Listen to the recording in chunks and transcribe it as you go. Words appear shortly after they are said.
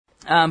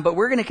But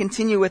we're going to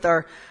continue with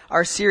our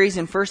series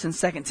in 1st and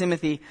 2nd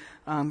Timothy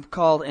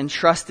called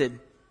Entrusted.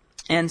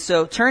 And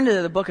so turn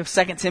to the book of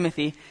 2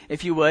 Timothy,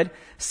 if you would.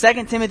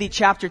 2 Timothy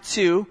chapter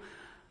 2,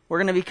 we're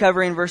going to be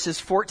covering verses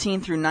 14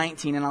 through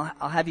 19, and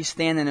I'll have you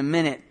stand in a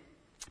minute.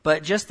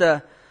 But just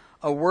a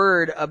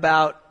word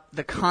about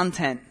the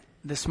content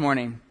this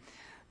morning.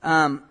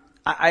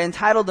 I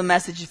entitled the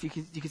message, if you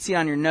could see it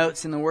on your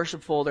notes in the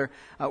worship folder,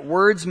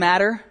 Words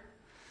Matter.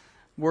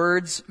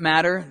 Words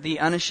Matter, the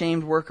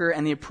unashamed worker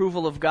and the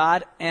approval of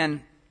God.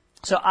 And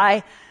so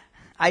I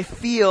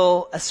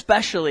feel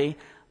especially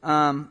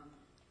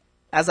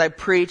as I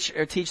preach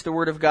or teach the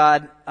Word of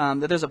God,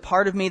 that there's a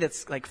part of me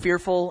that's like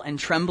fearful and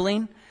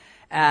trembling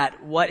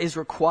at what is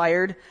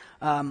required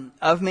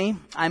of me.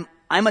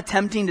 I'm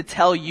attempting to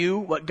tell you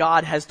what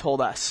God has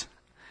told us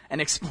and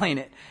explain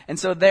it. And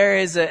so there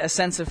is a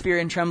sense of fear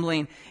and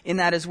trembling in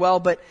that as well.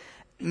 But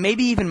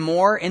maybe even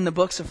more in the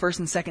books of 1st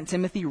and 2nd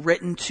Timothy,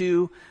 written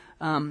to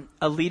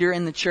a leader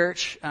in the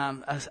church,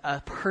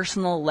 a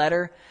personal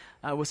letter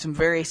with some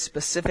very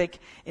specific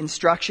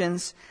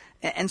instructions.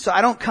 And so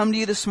I don't come to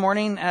you this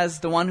morning as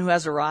the one who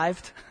has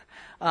arrived.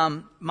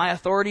 My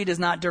authority does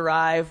not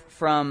derive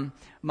from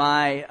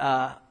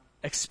my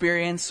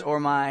experience or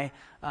my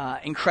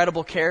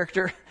incredible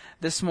character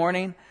this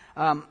morning.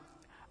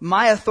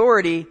 My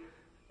authority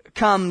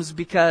comes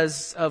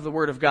because of the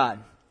Word of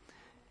God.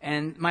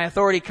 And my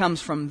authority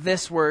comes from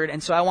this word.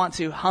 And so I want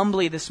to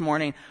humbly this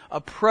morning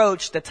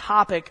approach the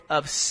topic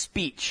of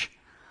speech.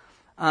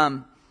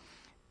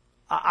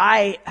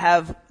 I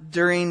have,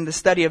 during the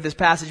study of this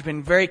passage,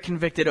 been very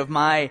convicted of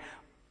my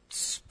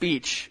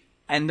speech.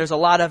 And there's a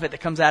lot of it that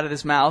comes out of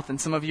this mouth,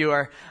 and some of you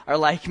are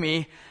like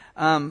me.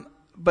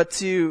 But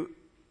to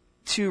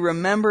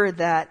remember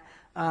that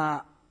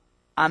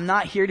I'm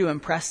not here to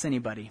impress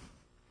anybody.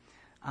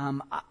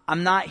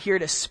 I'm not here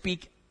to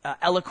speak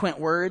eloquent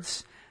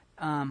words.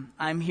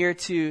 I'm here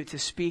to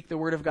speak the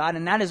Word of God,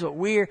 and that is what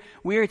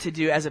we're to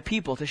do as a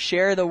people, to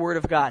share the Word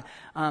of God.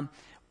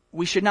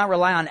 We should not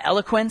rely on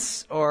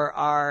eloquence or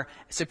our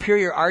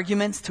superior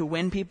arguments to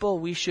win people.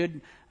 We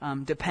should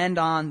depend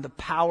on the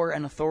power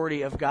and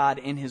authority of God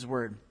in His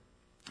Word.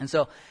 And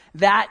so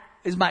that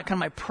is my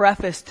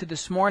preface to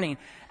this morning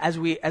as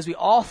we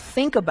all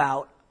think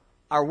about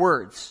our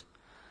words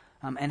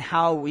and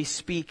how we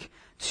speak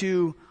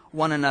to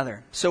one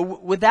another. So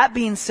with that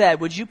being said,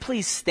 would you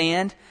please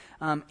stand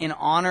in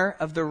honor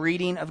of the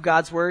reading of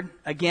God's Word?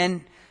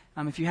 Again,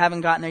 if you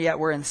haven't gotten there yet,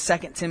 we're in 2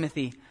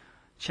 Timothy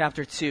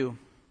chapter 2,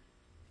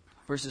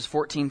 verses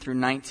 14 through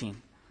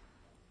 19.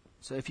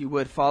 So if you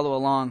would, follow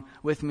along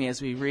with me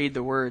as we read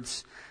the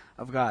words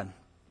of God.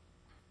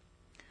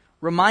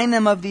 Remind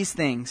them of these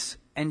things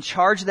and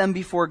charge them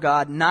before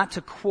God not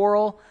to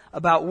quarrel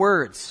about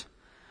words,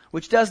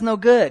 which does no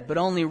good, but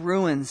only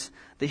ruins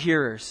the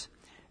hearers.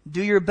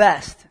 Do your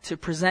best to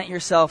present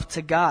yourself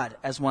to God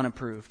as one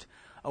approved,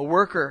 a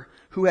worker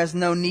who has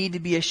no need to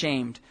be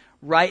ashamed,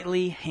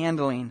 rightly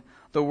handling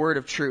the word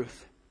of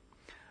truth.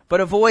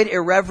 But avoid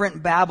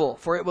irreverent babble,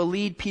 for it will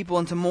lead people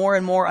into more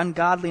and more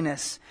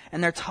ungodliness,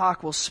 and their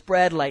talk will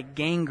spread like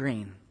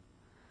gangrene.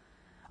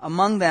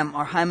 Among them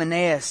are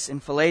Hymenaeus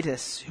and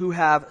Philetus, who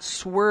have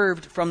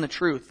swerved from the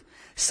truth,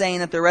 saying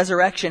that the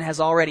resurrection has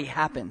already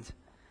happened.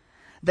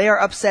 They are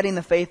upsetting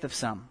the faith of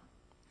some.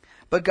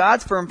 But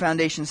God's firm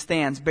foundation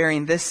stands,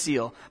 bearing this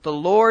seal: the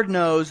Lord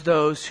knows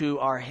those who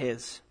are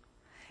His.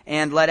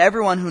 And let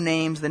everyone who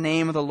names the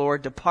name of the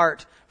Lord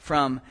depart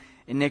from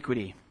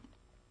iniquity.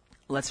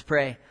 Let's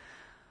pray.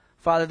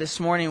 Father, this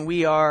morning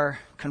we are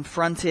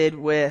confronted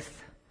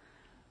with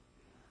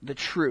the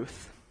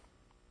truth.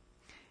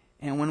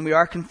 And when we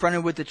are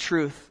confronted with the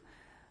truth,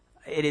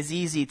 it is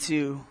easy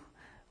to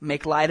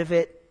make light of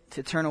it,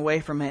 to turn away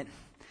from it,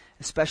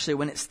 especially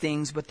when it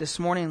stings. But this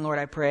morning, Lord,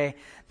 I pray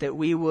that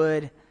we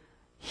would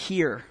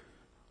hear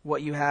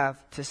what you have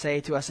to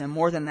say to us, and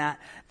more than that,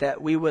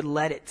 that we would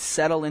let it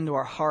settle into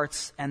our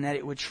hearts and that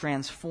it would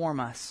transform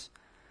us.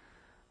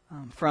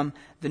 From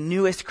the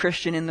newest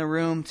Christian in the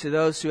room to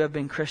those who have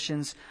been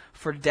Christians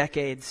for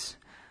decades,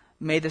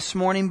 may this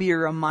morning be a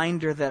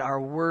reminder that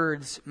our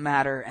words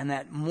matter, and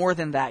that more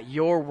than that,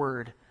 your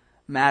word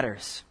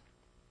matters.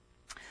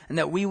 And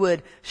that we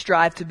would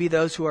strive to be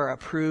those who are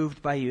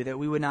approved by you, that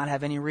we would not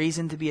have any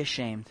reason to be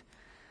ashamed.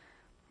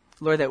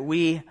 Lord, that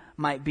we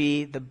might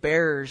be the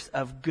bearers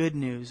of good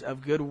news,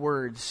 of good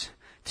words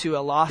to a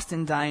lost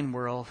and dying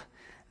world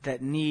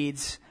that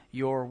needs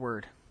your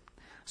word.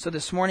 So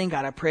this morning,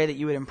 God, I pray that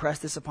you would impress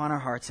this upon our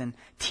hearts and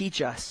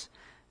teach us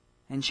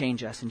and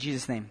change us. In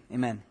Jesus' name,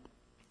 amen.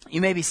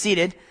 You may be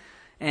seated,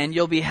 and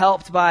you'll be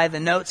helped by the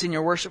notes in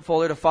your worship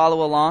folder to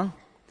follow along.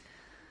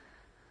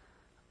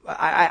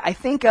 I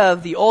think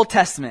of the Old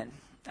Testament.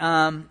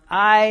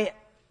 I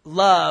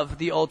love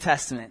the Old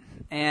Testament,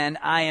 and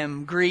I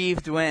am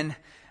grieved when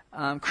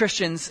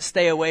Christians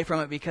stay away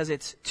from it because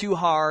it's too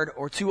hard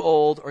or too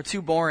old or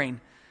too boring.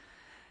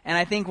 And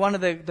I think one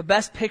of the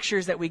best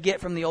pictures that we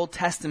get from the Old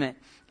Testament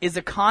is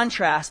the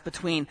contrast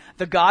between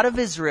the God of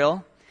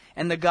Israel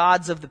and the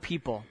gods of the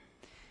people.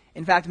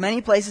 In fact,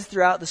 many places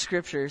throughout the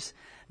Scriptures,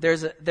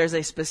 there's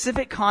a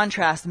specific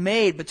contrast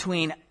made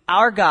between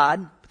our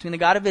God, between the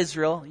God of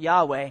Israel,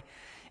 Yahweh,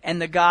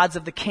 and the gods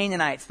of the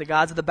Canaanites, the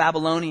gods of the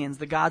Babylonians,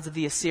 the gods of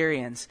the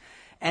Assyrians.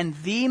 And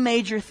the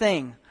major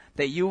thing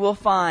that you will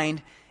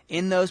find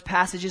in those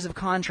passages of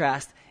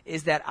contrast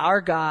is that our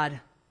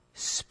God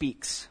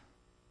speaks.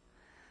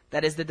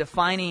 That is the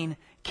defining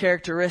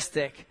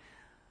characteristic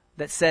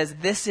that says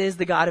this is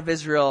the God of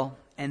Israel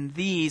and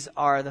these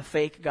are the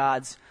fake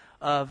gods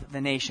of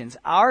the nations.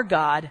 Our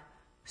God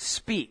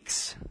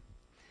speaks.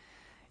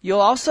 You'll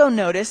also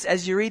notice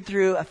as you read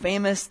through a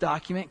famous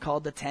document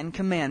called the Ten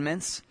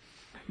Commandments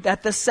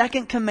that the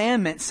second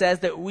commandment says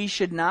that we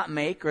should not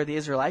make, or the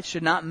Israelites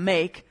should not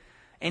make,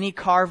 any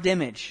carved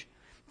image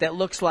that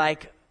looks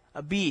like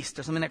a beast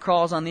or something that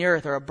crawls on the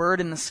earth or a bird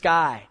in the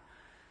sky.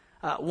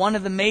 One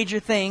of the major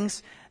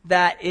things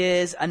that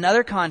is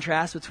another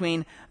contrast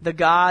between the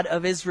God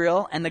of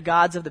Israel and the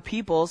gods of the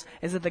peoples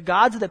is that the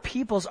gods of the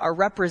peoples are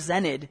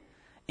represented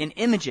in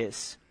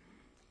images,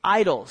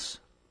 idols,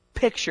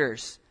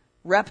 pictures,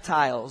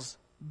 reptiles,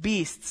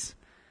 beasts.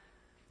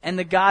 And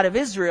the God of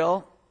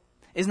Israel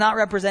is not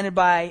represented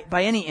by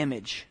any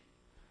image.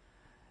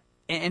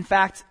 In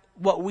fact,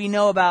 what we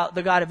know about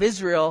the God of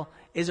Israel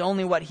is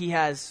only what he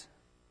has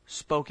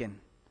spoken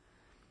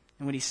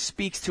and what he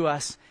speaks to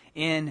us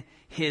in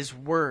his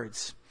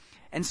words.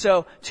 And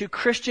so, to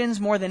Christians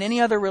more than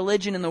any other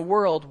religion in the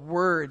world,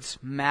 words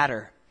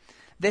matter.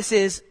 This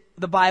is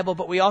the Bible,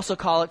 but we also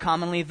call it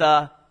commonly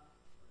the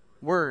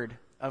Word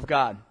of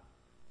God.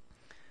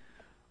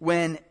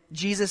 When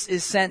Jesus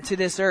is sent to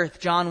this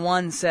earth, John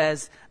 1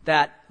 says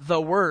that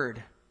the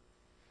Word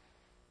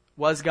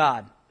was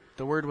God.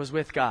 The Word was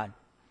with God.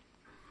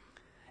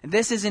 And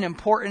this is an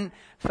important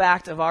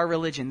fact of our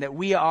religion, that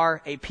we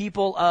are a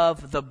people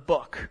of the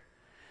book.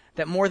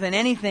 That more than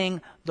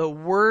anything, the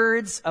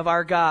words of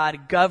our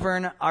God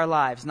govern our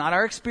lives. Not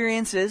our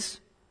experiences,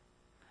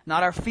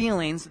 not our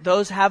feelings.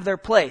 Those have their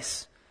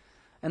place.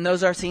 And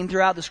those are seen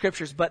throughout the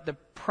Scriptures. But the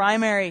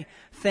primary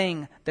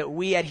thing that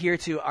we adhere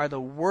to are the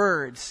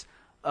words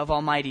of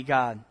Almighty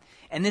God.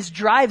 And this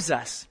drives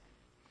us.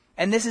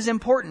 And this is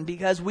important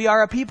because we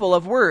are a people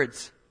of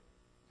words.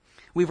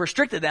 We've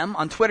restricted them.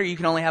 On Twitter, you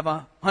can only have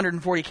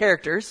 140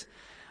 characters.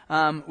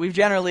 We've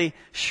generally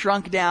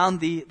shrunk down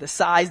the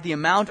size, the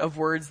amount of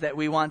words that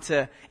we want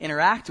to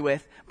interact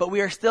with, but we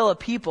are still a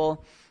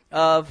people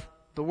of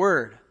the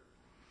Word.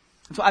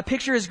 And so a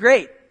picture is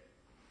great,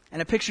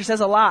 and a picture says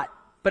a lot,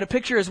 but a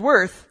picture is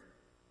worth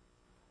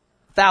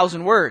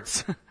 1,000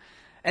 words.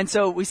 And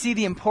so we see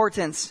the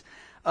importance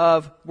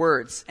of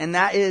words, and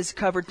that is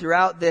covered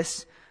throughout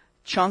this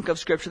chunk of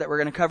Scripture that we're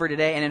going to cover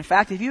today. And in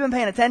fact, if you've been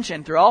paying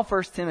attention through all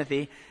 1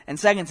 Timothy and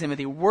 2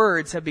 Timothy,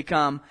 words have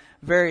become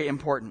very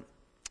important.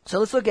 So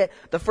let's look at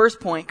the first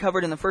point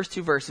covered in the first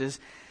two verses,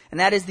 and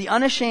that is the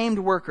unashamed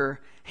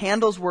worker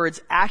handles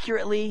words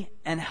accurately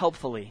and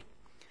helpfully.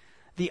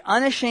 The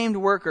unashamed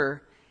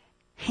worker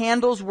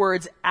handles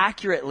words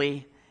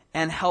accurately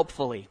and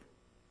helpfully.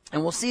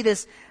 And we'll see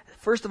this,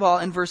 first of all,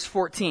 in verse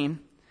 14.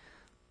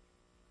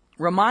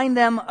 Remind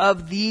them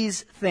of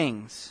these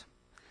things.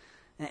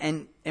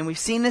 And we've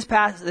seen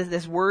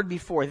this word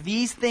before.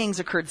 These things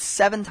occurred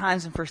 7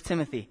 times in 1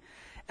 Timothy.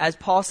 As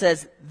Paul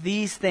says,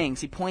 these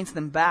things, he points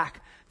them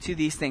back to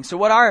these things. So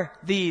what are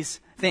these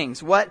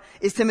things? What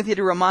is Timothy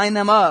to remind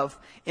them of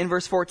in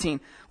verse 14?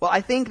 Well,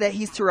 I think that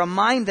he's to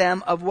remind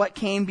them of what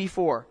came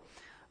before.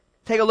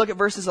 Take a look at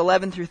verses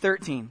 11 through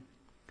 13.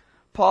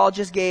 Paul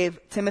just gave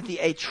Timothy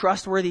a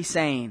trustworthy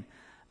saying,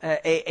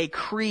 a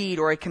creed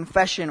or a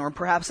confession or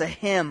perhaps a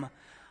hymn.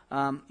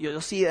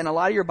 You'll see in a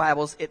lot of your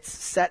Bibles, it's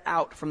set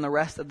out from the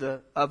rest of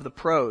the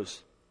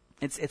prose.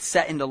 It's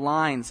set into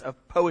lines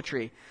of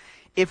poetry.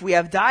 If we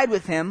have died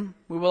with him,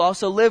 we will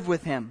also live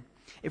with him.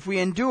 If we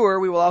endure,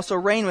 we will also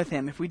reign with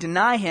him. If we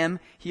deny him,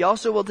 he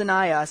also will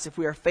deny us. If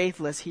we are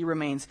faithless, he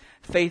remains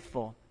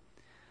faithful.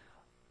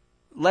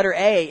 Letter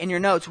A in your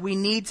notes, we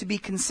need to be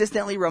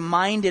consistently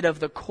reminded of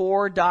the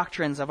core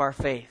doctrines of our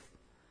faith.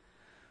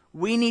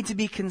 We need to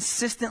be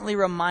consistently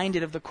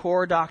reminded of the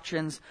core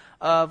doctrines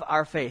of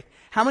our faith.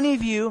 How many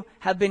of you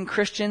have been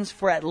Christians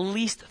for at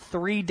least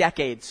 3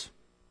 decades?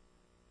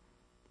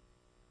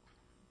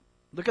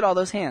 Look at all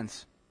those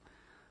hands.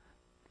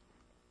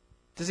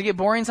 Does it get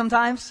boring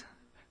sometimes?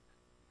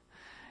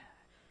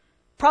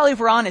 Probably, if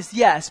we're honest,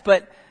 yes.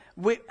 But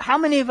how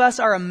many of us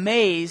are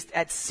amazed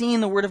at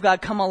seeing the Word of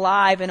God come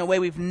alive in a way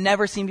we've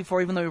never seen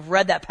before, even though we've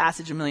read that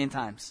passage a million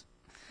times?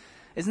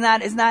 Isn't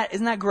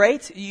that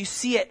great? You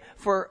see it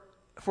for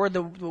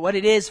what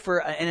it is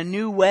in a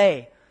new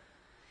way.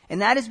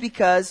 And that is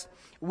because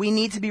we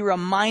need to be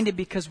reminded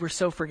because we're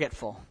so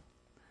forgetful.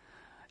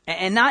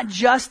 And not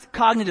just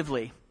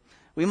cognitively.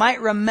 We might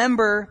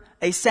remember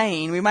a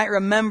saying, we might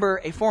remember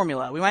a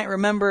formula, we might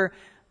remember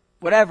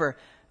whatever.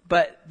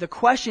 But the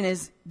question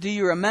is, do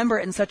you remember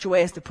it in such a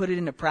way as to put it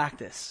into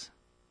practice?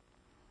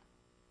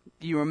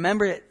 Do you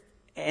remember it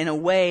in a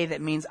way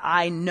that means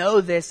I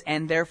know this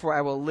and therefore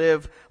I will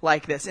live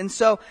like this? And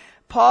so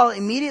Paul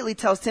immediately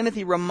tells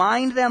Timothy,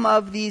 remind them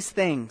of these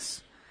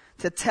things,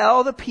 to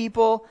tell the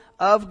people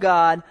of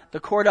God, the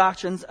core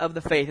doctrines of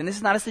the faith. And this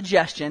is not a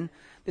suggestion.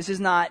 This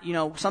is not,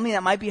 something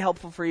that might be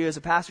helpful for you as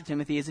a pastor,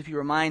 Timothy, is if you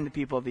remind the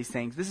people of these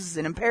things. This is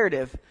an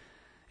imperative.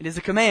 It is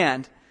a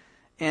command.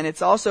 And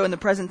it's also in the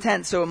present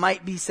tense, so it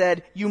might be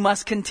said, you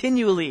must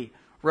continually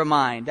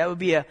remind. That would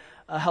be a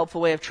helpful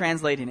way of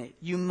translating it.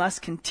 You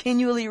must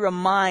continually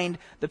remind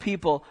the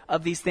people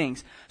of these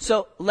things.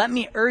 So let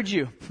me urge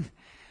you,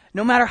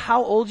 no matter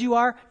how old you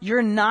are,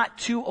 you're not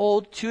too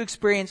old, too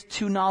experienced,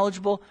 too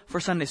knowledgeable for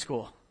Sunday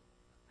school.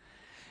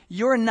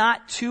 You're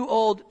not too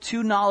old,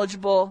 too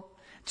knowledgeable,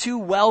 too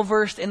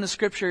well-versed in the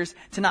scriptures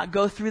to not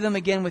go through them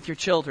again with your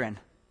children.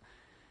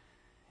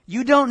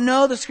 You don't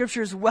know the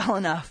scriptures well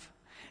enough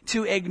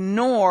to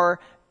ignore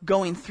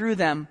going through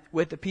them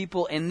with the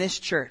people in this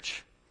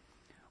church.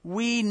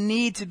 We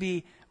need to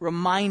be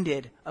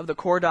reminded of the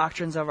core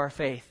doctrines of our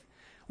faith.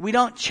 We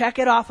don't check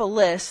it off a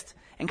list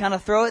and kind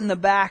of throw it in the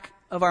back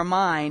of our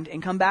mind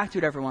and come back to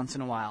it every once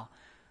in a while.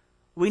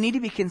 We need to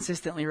be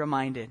consistently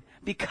reminded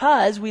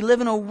because we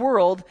live in a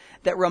world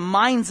that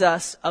reminds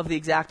us of the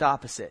exact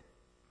opposite.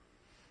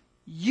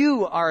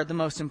 You are the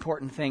most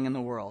important thing in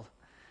the world.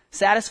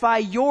 Satisfy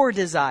your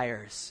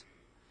desires.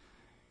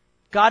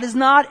 God does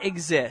not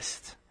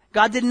exist.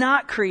 God did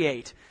not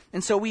create.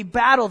 And so we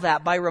battle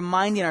that by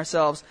reminding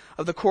ourselves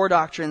of the core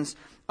doctrines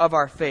of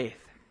our faith.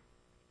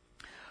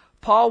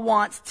 Paul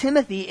wants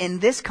Timothy in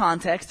this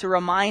context to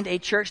remind a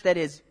church that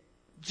is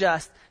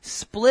just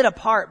split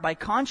apart by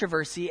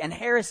controversy and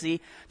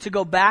heresy to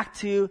go back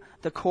to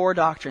the core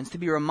doctrines, to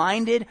be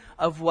reminded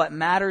of what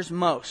matters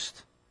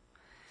most.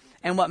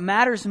 And what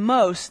matters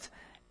most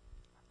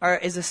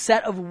is a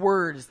set of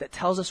words that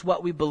tells us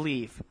what we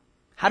believe.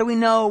 How do we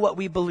know what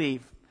we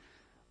believe?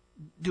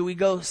 Do we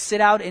go sit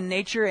out in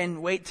nature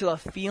and wait till a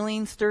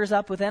feeling stirs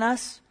up within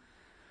us?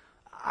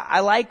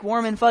 I like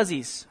warm and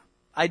fuzzies.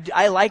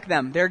 I like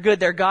them. They're good.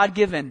 They're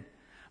God-given.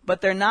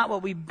 But they're not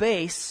what we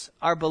base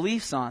our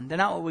beliefs on. They're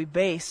not what we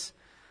base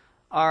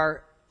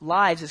our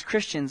lives as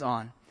Christians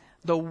on.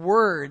 The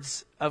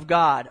words of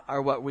God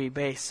are what we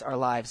base our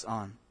lives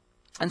on.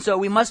 And so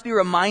we must be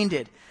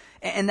reminded.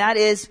 And that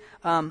is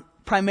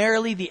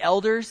primarily the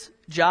elder's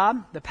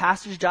job, the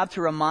pastor's job,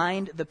 to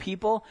remind the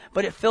people.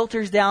 But it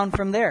filters down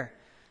from there.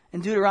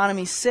 In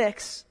Deuteronomy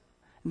 6,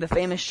 the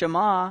famous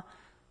Shema,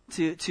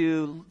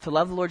 to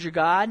love the Lord your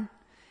God,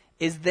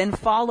 is then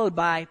followed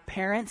by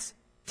parents,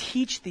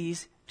 teach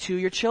these to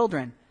your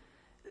children.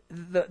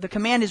 The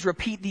command is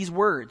repeat these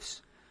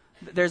words.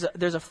 There's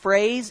a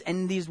phrase,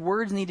 and these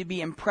words need to be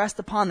impressed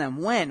upon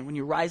them. When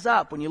you rise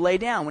up, when you lay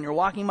down, when you're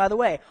walking by the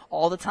way,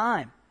 all the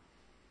time.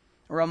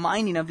 A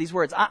reminding of these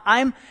words.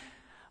 I'm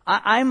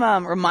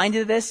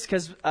reminded of this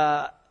because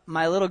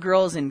my little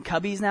girl is in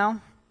Cubbies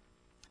now,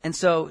 and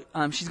so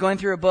she's going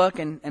through a book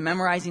and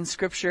memorizing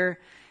scripture.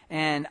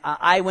 And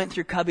I went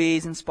through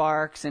Cubbies and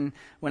Sparks and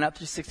went up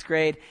to 6th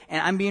grade,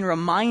 and I'm being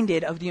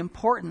reminded of the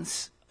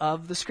importance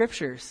of the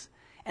scriptures.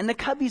 And the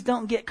Cubbies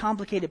don't get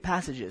complicated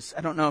passages.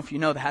 I don't know if you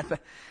know that,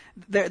 but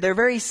they're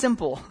very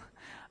simple.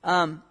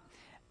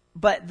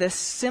 But the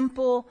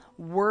simple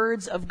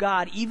words of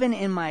God, even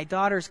in my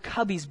daughter's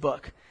Cubbies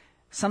book,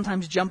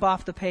 sometimes jump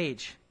off the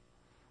page.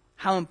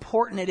 How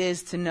important it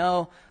is to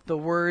know the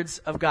words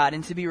of God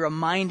and to be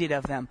reminded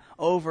of them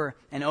over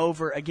and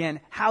over again.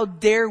 How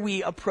dare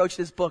we approach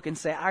this book and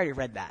say, I already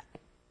read that.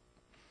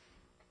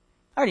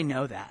 I already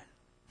know that.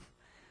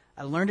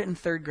 I learned it in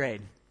 3rd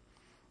grade.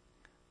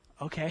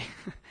 Okay,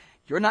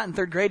 you're not in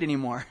 3rd grade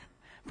anymore.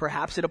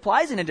 Perhaps it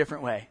applies in a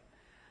different way.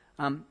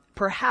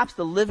 Perhaps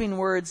the living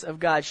words of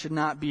God should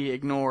not be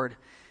ignored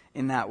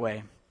in that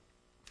way.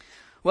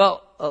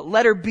 Well,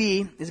 letter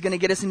B is going to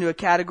get us into a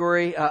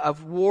category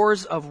of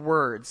wars of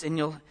words. And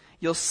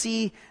you'll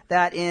see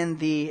that in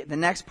the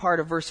next part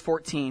of verse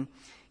 14.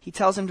 He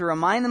tells him to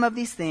remind them of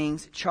these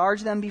things,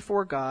 charge them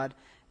before God,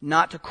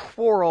 not to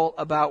quarrel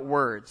about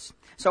words.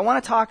 So I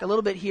want to talk a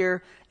little bit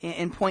here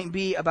in point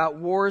B about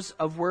wars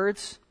of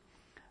words,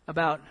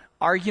 about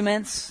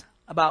arguments,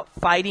 about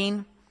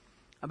fighting,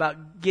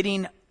 about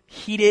getting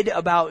heated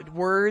about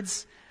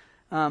words.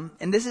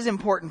 And this is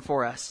important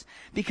for us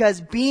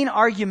because being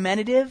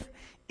argumentative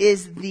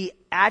is the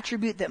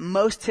attribute that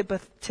most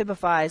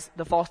typifies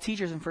the false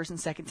teachers in 1 and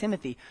 2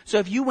 Timothy. So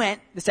if you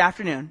went this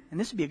afternoon, and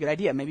this would be a good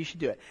idea, maybe you should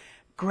do it,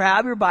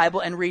 grab your Bible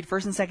and read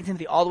 1 and 2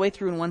 Timothy all the way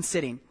through in one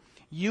sitting.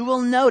 You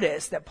will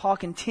notice that Paul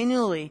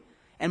continually,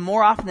 and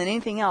more often than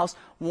anything else,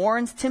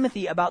 warns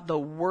Timothy about the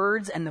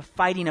words and the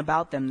fighting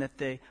about them that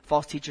the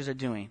false teachers are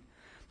doing.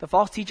 The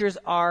false teachers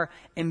are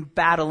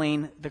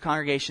embattling the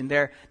congregation.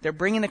 They're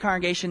bringing the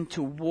congregation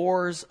to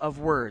wars of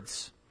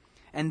words.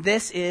 And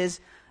this is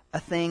a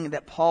thing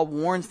that Paul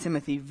warns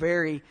Timothy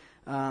very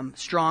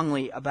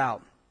strongly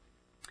about.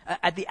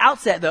 At the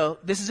outset, though,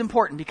 this is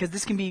important because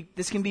this can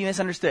be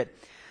misunderstood.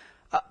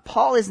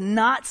 Paul is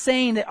not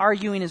saying that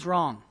arguing is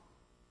wrong.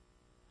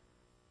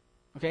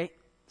 Okay?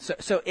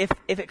 So if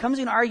it comes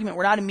to an argument,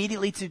 we're not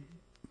immediately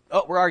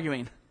we're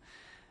arguing.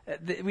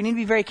 We need to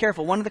be very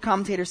careful. One of the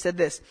commentators said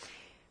this.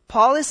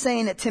 Paul is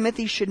saying that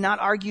Timothy should not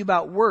argue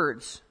about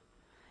words.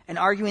 and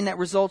arguing that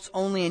results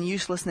only in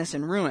uselessness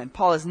and ruin.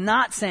 Paul is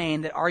not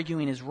saying that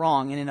arguing is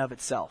wrong in and of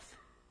itself.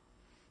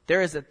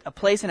 There is a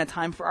place and a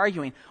time for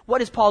arguing.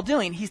 What is Paul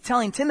doing? He's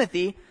telling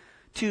Timothy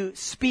to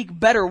speak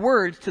better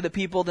words to the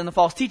people than the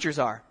false teachers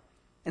are.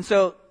 And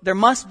so there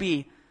must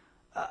be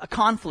a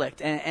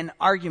conflict and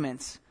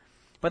arguments,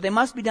 but they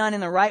must be done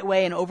in the right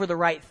way and over the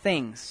right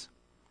things.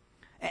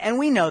 And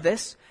we know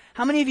this.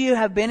 How many of you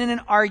have been in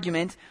an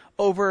argument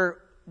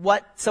over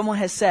what someone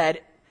has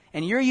said,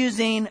 and you're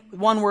using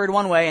one word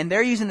one way, and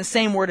they're using the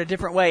same word a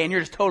different way, and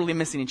you're just totally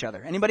missing each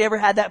other? Anybody ever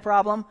had that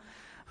problem?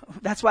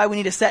 That's why we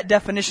need to set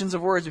definitions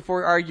of words before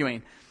we're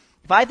arguing.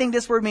 If I think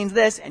this word means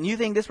this, and you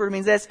think this word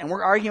means this, and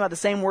we're arguing about the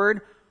same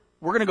word,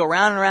 we're going to go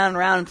round and round and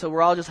round until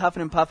we're all just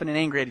huffing and puffing and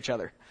angry at each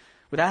other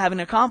without having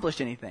accomplished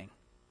anything.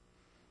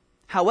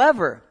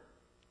 However,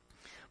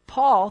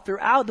 Paul,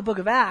 throughout the book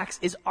of Acts,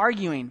 is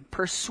arguing,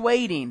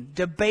 persuading,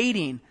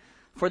 debating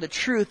for the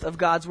truth of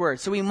God's word.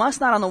 So we must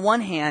not, on the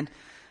one hand,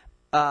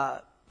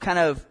 kind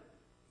of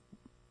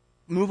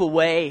move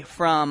away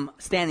from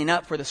standing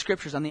up for the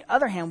scriptures. On the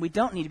other hand, we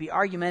don't need to be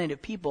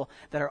argumentative people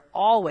that are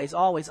always,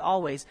 always,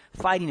 always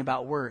fighting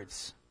about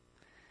words.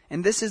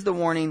 And this is the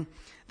warning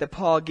that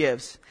Paul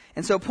gives.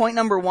 And so point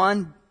number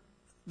one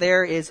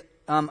there is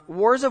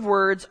wars of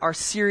words are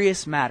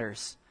serious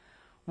matters.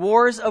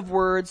 Wars of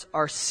words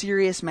are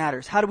serious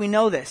matters. How do we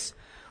know this?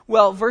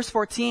 Well, verse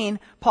 14,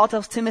 Paul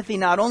tells Timothy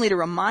not only to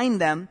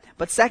remind them,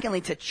 but secondly,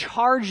 to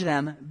charge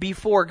them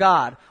before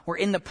God or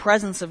in the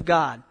presence of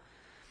God.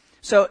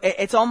 So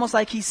it's almost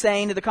like he's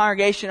saying to the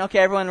congregation, okay,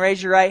 everyone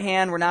raise your right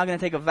hand. We're now going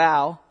to take a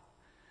vow.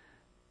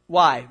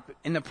 Why?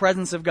 In the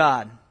presence of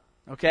God.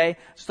 Okay?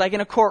 It's like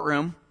in a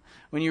courtroom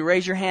when you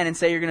raise your hand and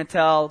say you're going to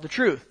tell the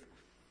truth,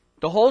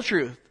 the whole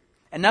truth,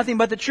 and nothing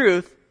but the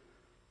truth,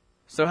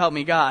 so help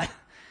me God.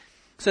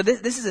 So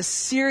this is a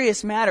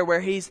serious matter where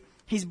he's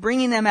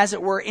bringing them, as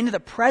it were, into the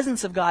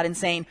presence of God and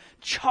saying,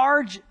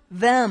 charge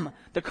them,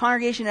 the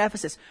congregation at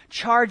Ephesus,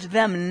 charge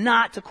them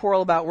not to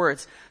quarrel about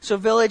words. So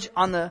Village,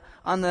 on the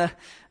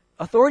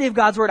authority of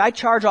God's word, I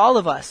charge all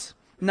of us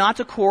not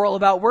to quarrel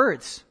about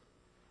words.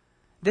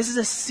 This is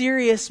a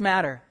serious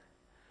matter,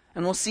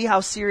 and we'll see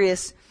how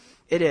serious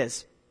it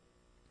is.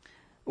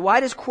 Why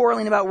does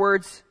quarreling about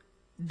words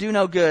do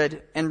no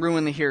good and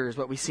ruin the hearers?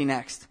 What we see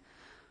next.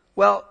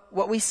 Well,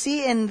 what we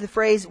see in the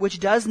phrase, which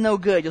does no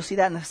good, you'll see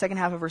that in the second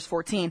half of verse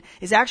 14,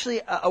 is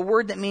actually a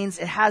word that means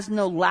it has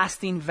no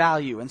lasting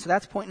value. And so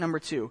that's point number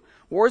 2.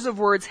 Wars of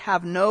words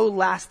have no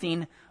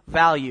lasting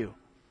value.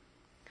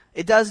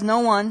 It does no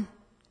one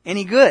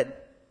any good.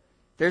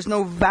 There's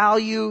no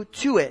value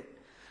to it.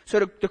 So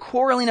the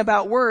quarreling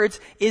about words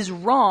is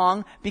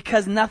wrong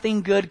because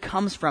nothing good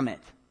comes from it.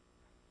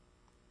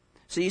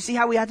 So you see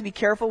how we have to be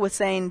careful with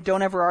saying,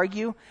 don't ever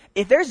argue?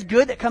 If there's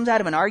good that comes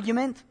out of an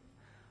argument,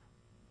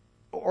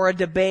 or a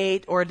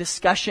debate, or a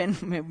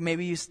discussion,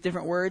 maybe use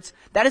different words,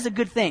 that is a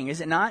good thing,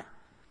 is it not?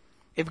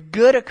 If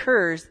good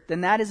occurs, then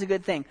that is a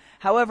good thing.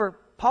 However,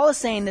 Paul is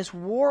saying this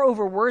war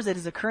over words that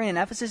is occurring in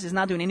Ephesus is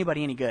not doing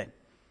anybody any good.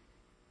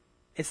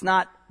 It's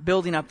not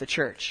building up the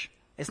church.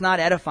 It's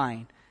not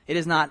edifying. It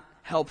is not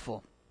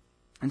helpful.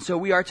 And so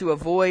we are to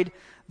avoid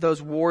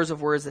those wars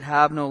of words that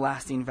have no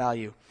lasting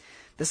value.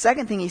 The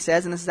second thing he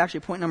says, and this is actually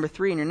point number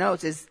 3 in your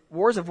notes, is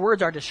wars of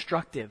words are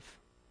destructive.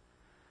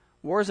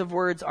 Wars of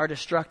words are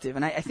destructive.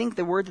 And I think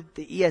the word that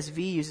the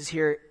ESV uses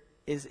here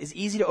is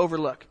easy to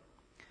overlook.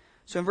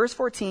 So in verse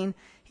 14,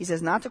 he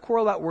says, not to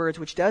quarrel about words,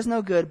 which does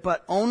no good,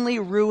 but only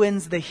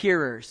ruins the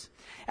hearers.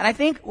 And I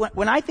think,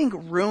 when I think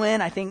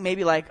ruin, I think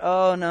maybe like,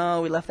 oh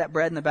no, we left that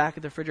bread in the back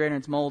of the refrigerator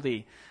and it's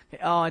moldy.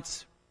 Okay, oh,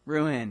 it's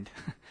ruined.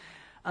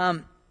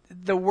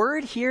 The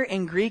word here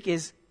in Greek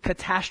is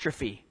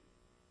catastrophe.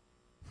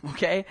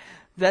 Okay?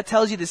 That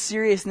tells you the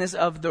seriousness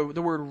of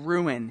the word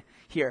ruin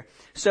here.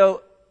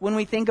 So, when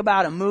we think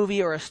about a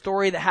movie or a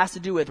story that has to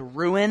do with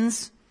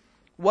ruins,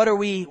 what are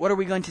we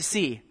going to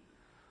see?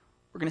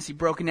 We're going to see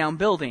broken down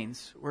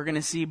buildings. We're going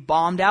to see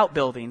bombed out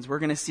buildings. We're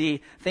going to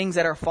see things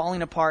that are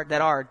falling apart, that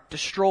are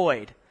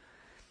destroyed.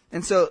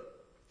 And so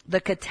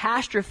the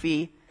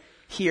catastrophe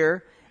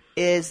here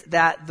is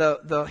that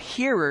the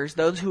hearers,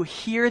 those who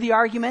hear the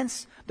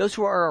arguments, those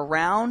who are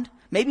around,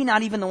 maybe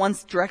not even the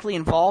ones directly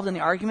involved in the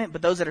argument,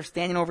 but those that are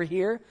standing over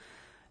here,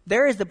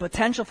 there is the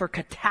potential for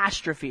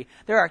catastrophe.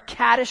 There are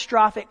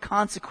catastrophic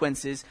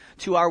consequences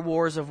to our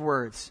wars of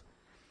words.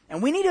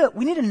 And we need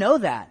to know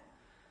that.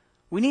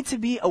 We need to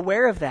be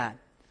aware of that.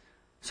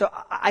 So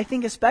I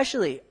think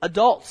especially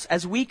adults,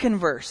 as we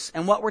converse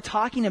and what we're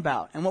talking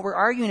about and what we're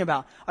arguing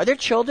about, are there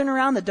children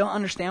around that don't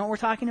understand what we're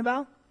talking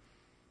about?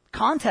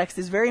 Context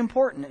is very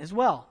important as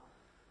well.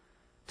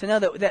 To know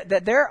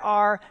that there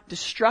are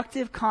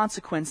destructive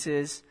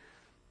consequences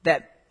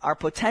that are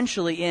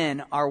potentially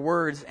in our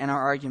words and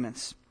our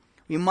arguments.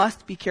 We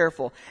must be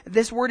careful.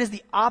 This word is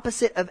the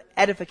opposite of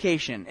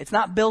edification. It's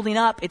not building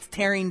up, it's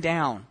tearing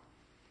down.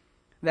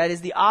 That is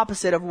the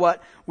opposite of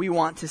what we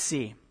want to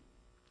see.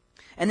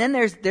 And then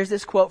there's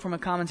this quote from a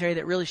commentary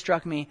that really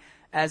struck me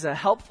as a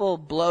helpful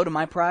blow to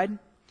my pride.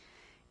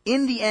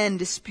 In the end,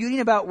 disputing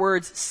about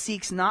words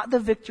seeks not the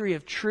victory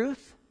of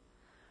truth,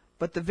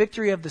 but the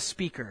victory of the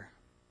speaker.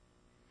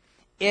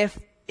 If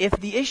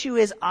the issue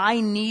is I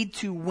need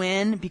to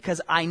win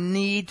because I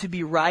need to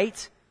be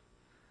right,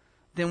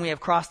 then we have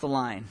crossed the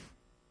line.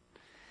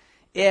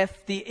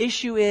 If the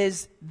issue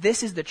is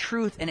this is the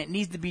truth and it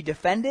needs to be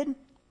defended,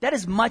 that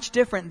is much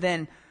different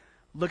than,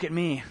 look at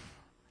me,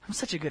 I'm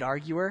such a good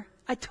arguer.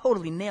 I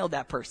totally nailed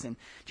that person.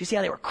 Do you see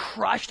how they were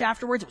crushed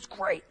afterwards? It was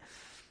great.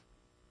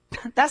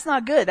 That's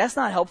not good. That's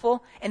not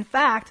helpful. In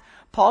fact,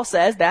 Paul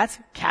says that's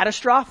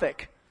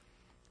catastrophic.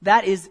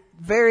 That is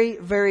very,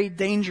 very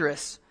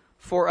dangerous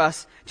for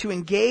us to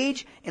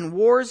engage in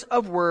wars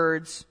of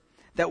words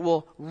that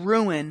will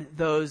ruin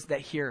those that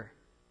hear.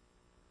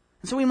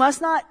 And so we must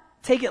not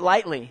take it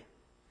lightly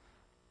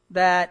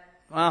that,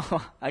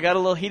 well, I got a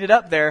little heated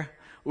up there.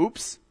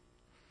 Oops.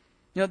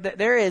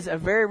 There is a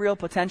very real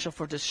potential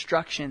for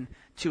destruction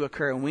to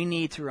occur, and we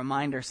need to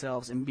remind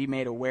ourselves and be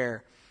made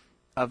aware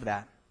of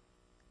that.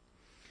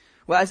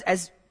 Well,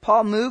 as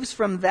Paul moves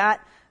from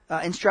that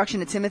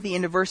instruction to Timothy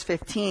into verse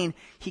 15,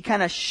 he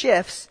kind of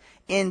shifts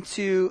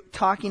into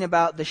talking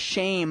about the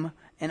shame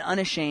and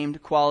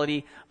unashamed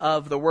quality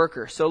of the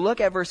worker. So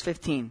look at verse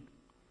 15.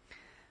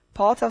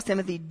 Paul tells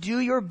Timothy, do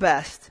your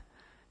best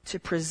to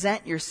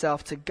present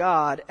yourself to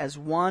God as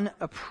one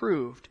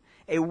approved,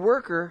 a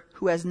worker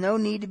who has no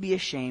need to be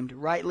ashamed,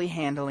 rightly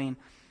handling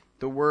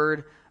the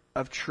word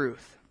of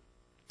truth.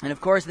 And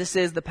of course, this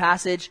is the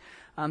passage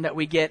that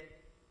we get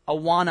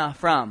awana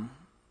from.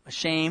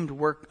 Ashamed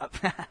work.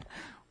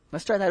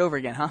 Let's try that over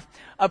again, huh?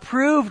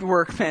 Approved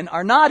workmen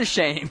are not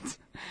ashamed.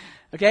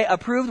 Okay,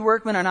 approved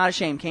workmen are not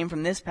ashamed. Came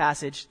from this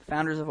passage. The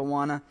founders of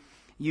Awana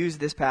used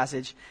this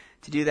passage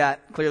to do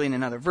that clearly in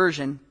another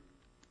version.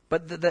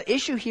 But the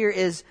issue here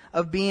is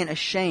of being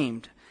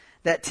ashamed.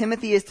 That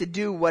Timothy is to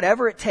do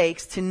whatever it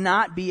takes to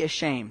not be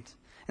ashamed.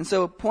 And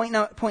so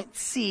point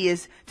C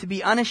is to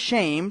be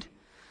unashamed.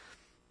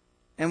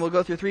 And we'll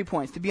go through 3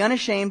 points. To be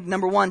unashamed,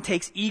 number 1,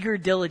 takes eager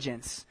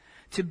diligence.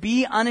 To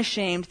be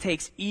unashamed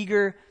takes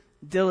eager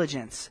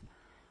diligence.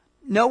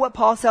 Know what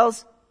Paul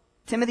tells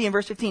Timothy in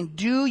verse 15.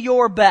 Do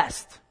your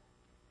best.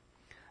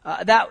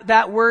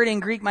 That word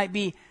in Greek might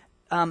be,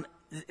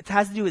 it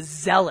has to do with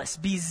zealous.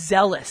 Be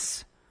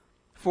zealous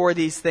for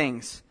these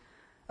things.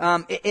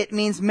 It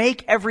means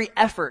make every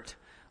effort.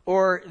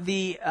 Or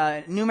the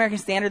New American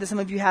Standard that some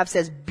of you have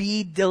says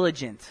be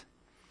diligent.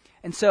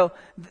 And so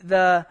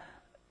the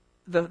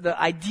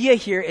idea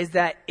here is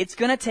that it's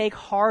going to take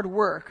hard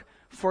work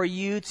for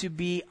you to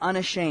be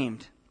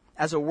unashamed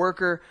as a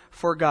worker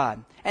for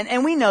God.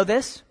 And we know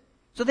this.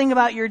 So think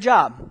about your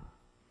job.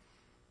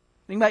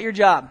 Think about your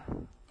job.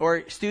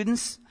 Or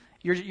students,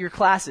 your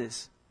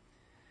classes.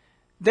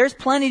 There's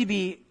plenty to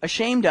be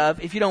ashamed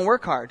of if you don't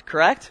work hard,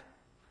 correct?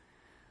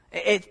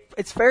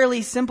 It's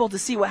fairly simple to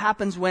see what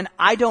happens when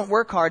I don't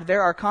work hard.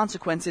 There are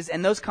consequences,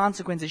 and those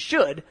consequences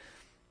should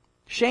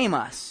shame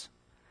us.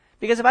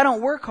 Because if I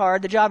don't work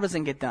hard, the job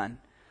doesn't get done.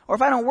 Or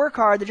if I don't work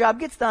hard, the job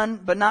gets done,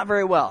 but not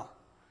very well.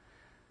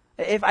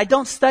 If I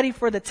don't study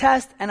for the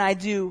test and I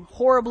do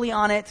horribly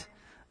on it,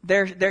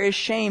 there is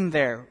shame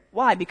there.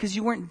 Why? Because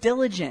you weren't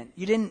diligent.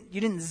 You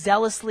didn't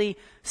zealously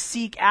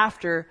seek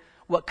after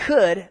what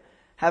could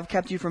have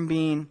kept you from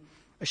being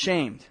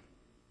ashamed.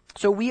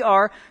 So we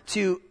are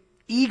to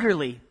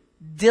eagerly,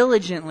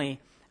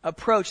 diligently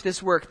approach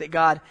this work that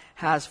God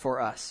has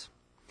for us.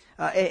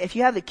 If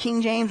you have the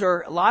King James,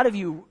 or a lot of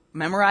you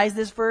memorized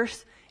this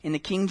verse in the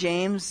King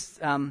James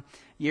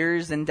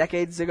years and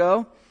decades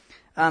ago,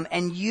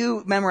 and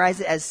you memorize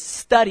it as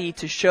study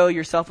to show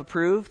yourself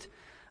approved,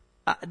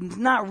 it's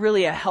not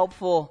really a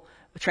helpful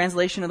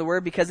translation of the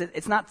word, because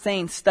it's not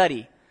saying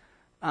study.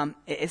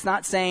 It's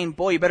not saying,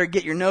 boy, you better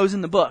get your nose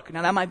in the book.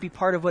 Now that might be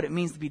part of what it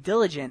means to be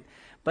diligent,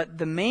 but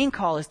the main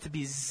call is to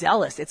be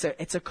zealous.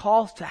 It's a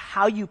call to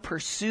how you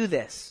pursue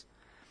this.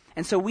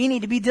 And so we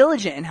need to be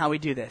diligent in how we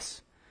do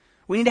this.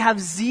 We need to have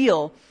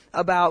zeal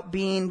about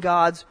being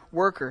God's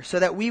worker so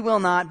that we will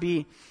not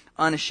be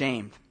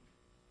unashamed.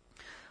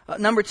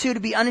 Number 2, to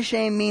be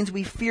unashamed means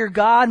we fear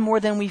God more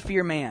than we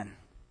fear man.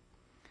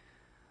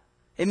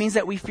 It means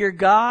that we fear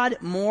God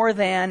more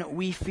than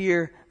we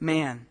fear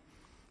man.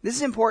 This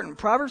is important.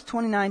 Proverbs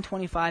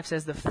 29:25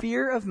 says, the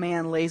fear of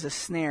man lays a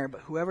snare,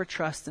 but whoever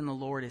trusts in the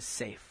Lord is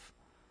safe.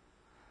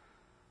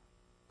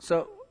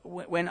 So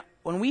when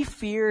we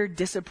fear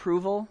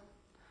disapproval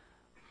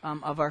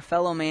of our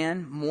fellow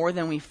man more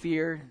than we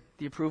fear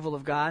the approval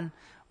of God,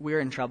 we're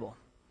in trouble.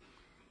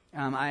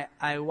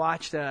 I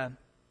watched a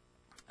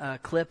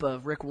clip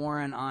of Rick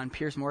Warren on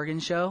Piers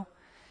Morgan's show,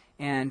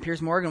 and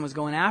Piers Morgan was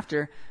going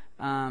after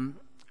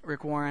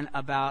Rick Warren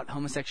about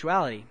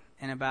homosexuality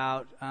and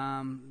about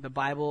the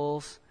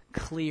Bible's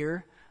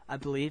clear, I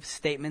believe,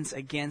 statements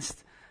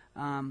against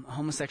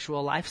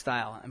homosexual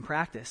lifestyle and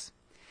practice.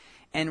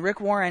 And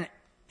Rick Warren,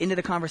 into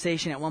the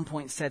conversation at one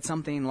point, said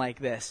something like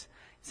this.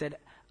 He said,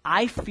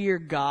 I fear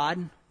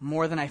God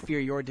more than I fear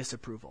your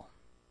disapproval.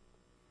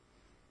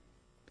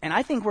 And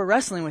I think we're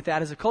wrestling with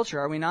that as a culture,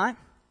 are we not?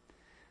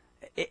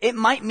 It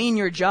might mean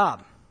your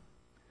job.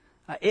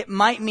 It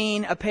might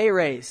mean a pay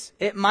raise.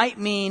 It might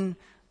mean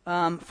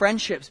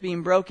friendships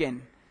being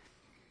broken.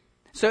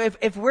 So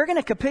if we're going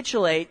to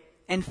capitulate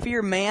and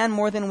fear man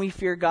more than we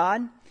fear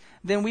God,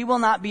 then we will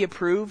not be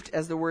approved,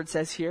 as the word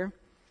says here.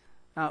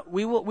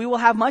 We will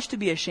have much to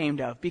be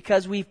ashamed of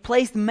because we've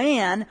placed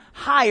man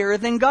higher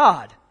than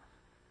God.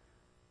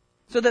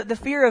 So the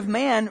fear of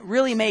man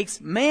really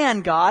makes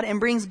man God and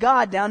brings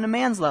God down to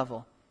man's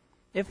level.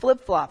 It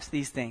flip-flops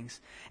these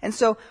things. And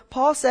so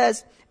Paul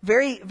says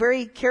very,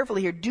 very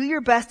carefully here, do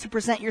your best to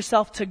present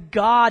yourself to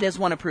God as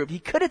one approved. He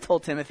could have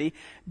told Timothy,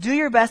 do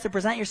your best to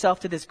present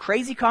yourself to this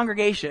crazy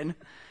congregation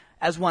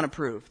as one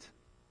approved.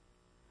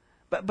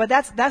 But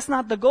that's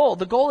not the goal.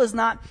 The goal is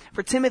not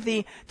for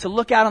Timothy to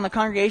look out on the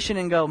congregation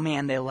and go,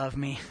 man, they love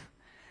me.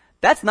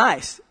 That's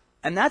nice.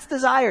 And that's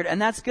desired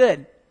and that's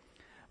good.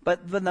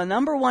 But the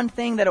number one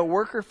thing that a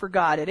worker for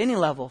God at any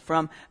level,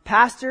 from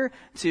pastor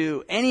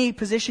to any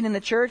position in the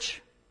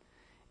church,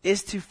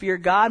 is to fear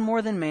God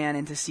more than man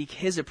and to seek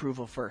his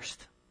approval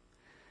first.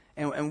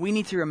 And we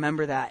need to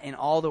remember that in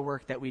all the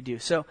work that we do.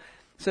 So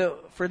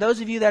for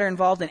those of you that are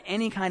involved in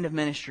any kind of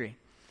ministry,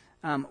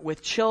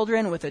 with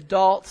children, with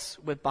adults,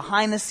 with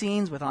behind the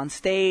scenes, with on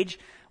stage,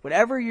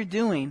 whatever you're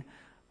doing,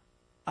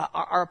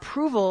 our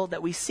approval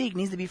that we seek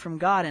needs to be from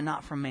God and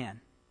not from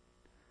man.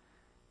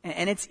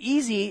 And it's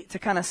easy to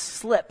kind of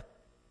slip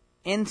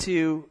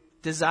into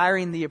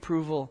desiring the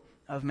approval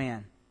of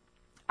man.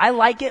 I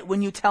like it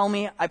when you tell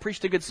me I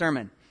preached a good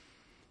sermon.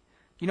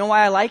 You know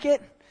why I like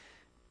it?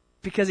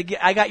 Because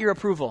I got your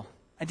approval.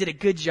 I did a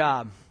good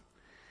job.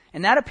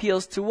 And that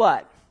appeals to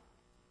what?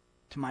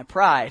 To my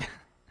pride.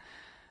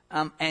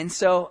 And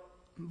so,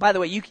 by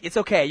the way, it's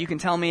okay. You can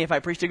tell me if I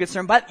preached a good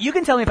sermon, but you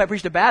can tell me if I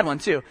preached a bad one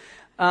too.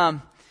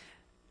 But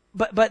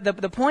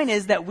the point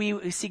is that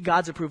we seek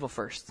God's approval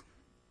first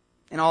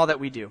in all that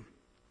we do.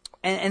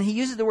 And he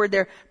uses the word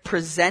there,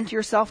 present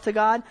yourself to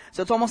God.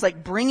 So it's almost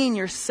like bringing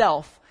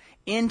yourself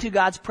into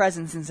God's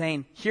presence and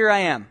saying, here I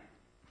am.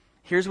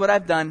 Here's what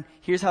I've done.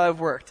 Here's how I've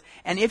worked.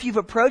 And if you've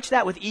approached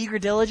that with eager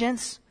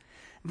diligence,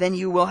 then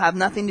you will have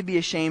nothing to be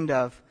ashamed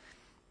of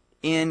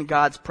in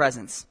God's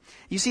presence.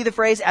 You see the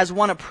phrase, as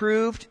one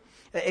approved.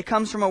 It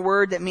comes from a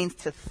word that means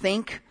to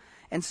think.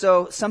 And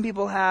so some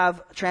people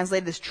have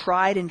translated this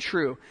tried and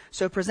true.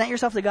 So present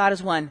yourself to God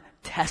as one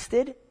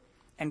tested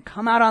and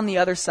come out on the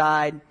other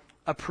side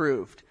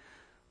approved,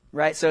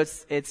 right? So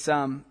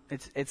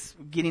it's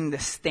getting the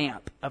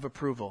stamp of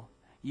approval.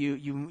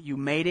 You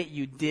made it.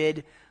 You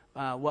did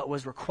what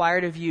was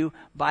required of you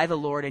by the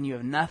Lord, and you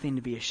have nothing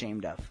to be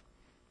ashamed of.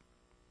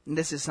 And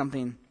this is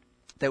something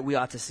that we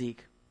ought to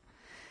seek.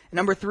 And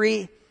number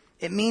 3,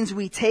 it means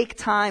we take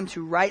time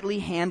to rightly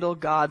handle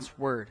God's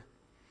word.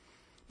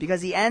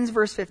 Because he ends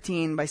verse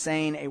 15 by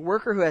saying, a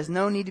worker who has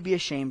no need to be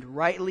ashamed,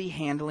 rightly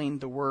handling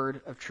the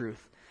word of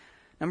truth.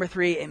 Number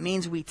 3, it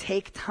means we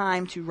take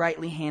time to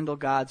rightly handle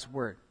God's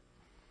word.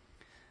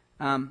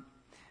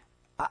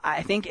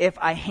 I think if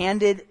I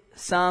handed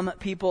some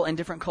people in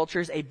different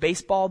cultures a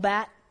baseball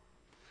bat,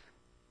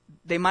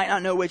 they might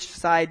not know which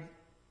side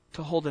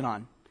to hold it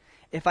on.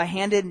 If I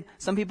handed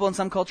some people in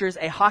some cultures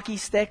a hockey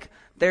stick,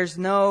 there's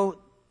no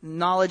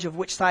knowledge of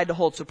which side to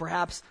hold. So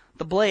perhaps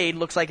the blade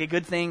looks like a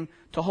good thing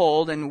to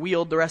hold and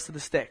wield the rest of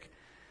the stick.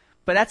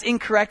 But that's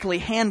incorrectly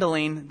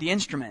handling the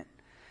instrument,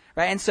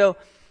 right? And so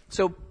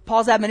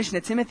Paul's admonition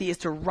to Timothy is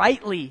to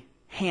rightly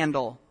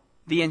handle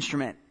the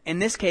instrument. In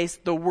this case,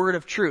 the word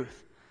of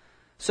truth.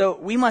 So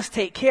we must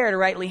take care to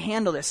rightly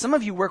handle this. Some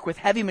of you work with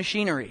heavy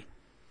machinery.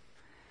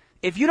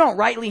 If you don't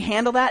rightly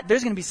handle that,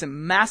 there's going to be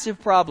some massive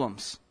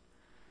problems,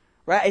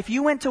 right? If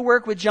you went to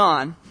work with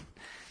John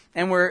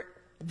and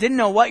didn't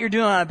know what you're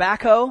doing on a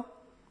backhoe,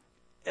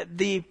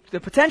 the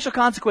potential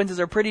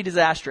consequences are pretty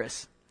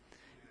disastrous.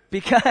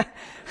 Because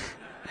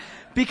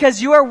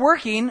you are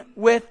working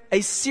with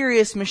a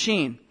serious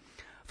machine.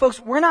 Folks,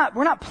 we're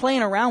not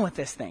playing around with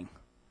this thing.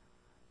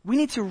 We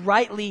need to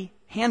rightly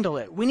handle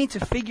it. We need to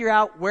figure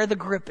out where the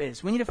grip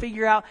is. We need to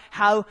figure out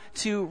how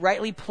to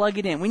rightly plug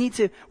it in. We need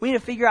to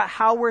figure out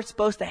how we're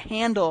supposed to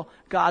handle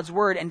God's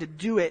word and to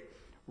do it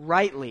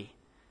rightly,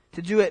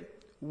 to do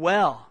it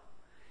well.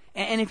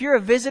 And if you're a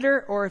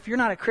visitor or if you're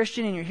not a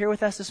Christian and you're here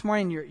with us this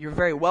morning, you're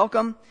very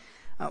welcome.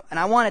 And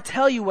I want to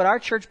tell you what our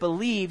church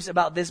believes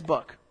about this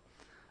book,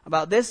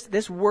 about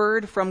this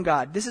word from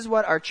God. This is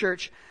what our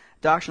church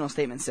doctrinal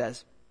statement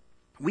says.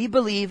 We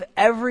believe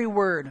every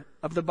word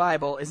of the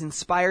Bible is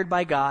inspired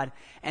by God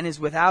and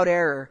is without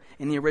error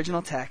in the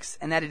original text,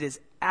 and that it is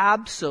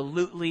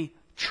absolutely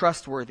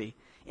trustworthy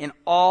in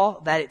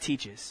all that it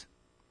teaches.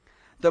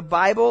 The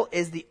Bible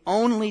is the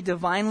only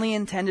divinely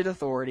intended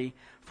authority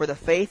for the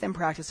faith and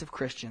practice of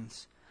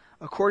Christians.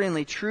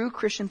 Accordingly, true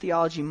Christian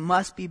theology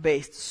must be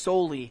based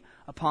solely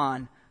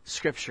upon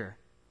Scripture.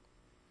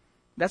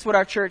 That's what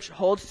our church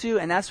holds to,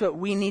 and that's what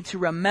we need to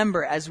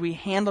remember as we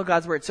handle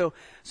God's word. So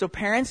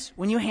parents,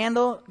 when you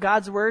handle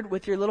God's word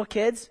with your little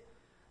kids,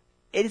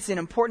 it's an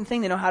important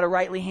thing to know how to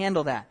rightly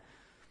handle that.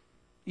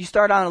 You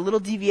start on a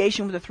little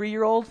deviation with a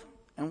 3-year-old,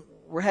 and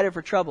we're headed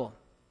for trouble.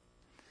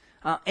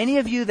 Any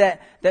of you that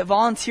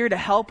volunteer to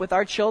help with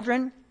our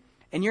children,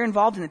 and you're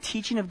involved in the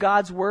teaching of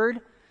God's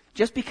word,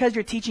 Just because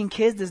you're teaching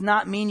kids does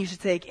not mean you should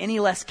take any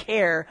less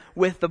care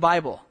with the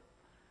Bible.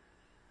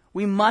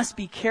 We must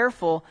be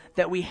careful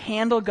that we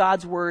handle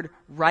God's word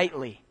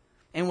rightly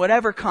in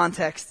whatever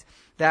context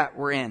that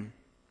we're in.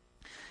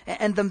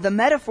 And the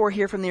metaphor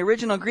here from the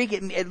original Greek,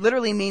 it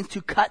literally means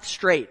to cut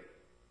straight.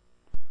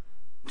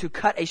 To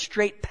cut a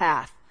straight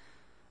path.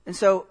 And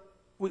so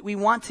we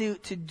want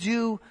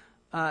to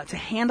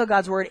handle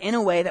God's word in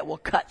a way that will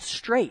cut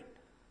straight.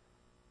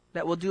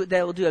 That will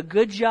do a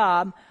good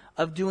job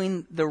of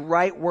doing the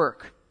right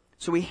work.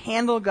 So we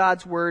handle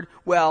God's word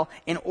well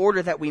in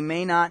order that we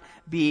may not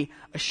be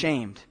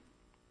ashamed.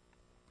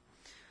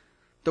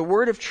 The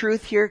word of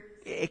truth here,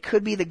 it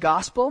could be the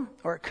gospel,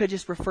 or it could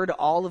just refer to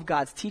all of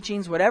God's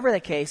teachings. Whatever the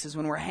case is,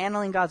 when we're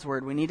handling God's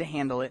word, we need to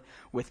handle it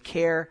with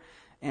care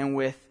and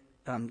with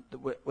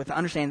the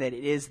understanding that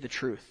it is the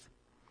truth.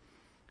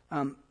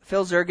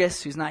 Phil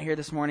Zergis, who's not here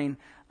this morning,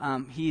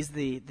 he's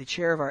the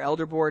chair of our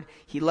elder board.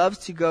 He loves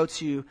to go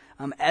to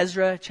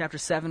Ezra chapter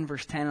 7,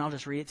 verse 10, and I'll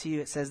just read it to you.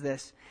 It says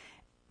this: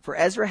 "For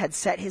Ezra had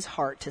set his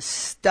heart to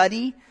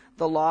study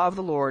the law of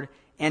the Lord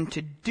and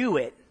to do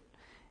it,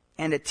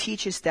 and to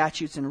teach his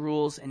statutes and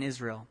rules in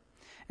Israel."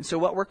 And so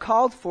what we're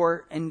called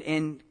for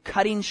in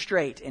cutting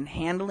straight and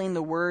handling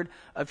the word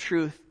of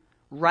truth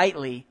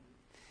rightly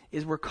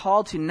is we're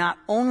called to not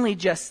only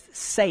just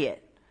say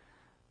it,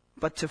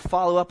 but to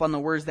follow up on the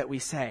words that we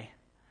say.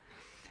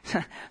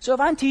 So if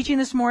I'm teaching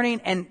this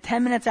morning and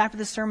 10 minutes after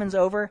the sermon's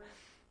over,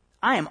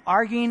 I am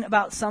arguing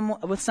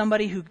with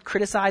somebody who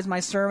criticized my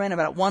sermon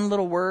about one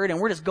little word and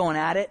we're just going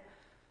at it,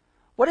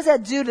 what does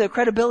that do to the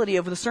credibility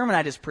of the sermon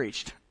I just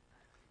preached?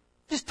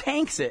 It just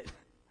tanks it.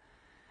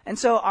 And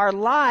so our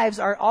lives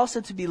are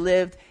also to be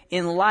lived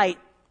in light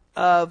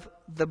of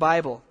the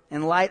Bible,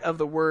 in light of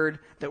the word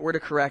that we're to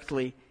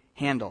correctly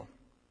handle.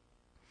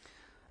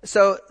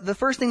 So the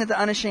first thing that the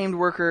unashamed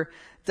worker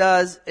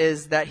does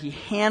is that he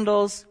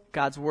handles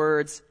God's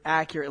words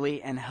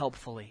accurately and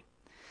helpfully.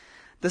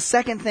 The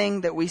second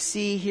thing that we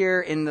see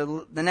here in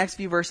the next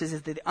few verses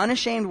is that the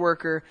unashamed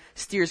worker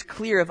steers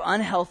clear of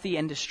unhealthy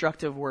and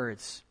destructive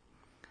words.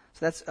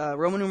 So that's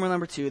Roman numeral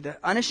number 2. The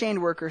unashamed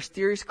worker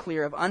steers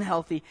clear of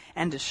unhealthy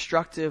and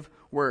destructive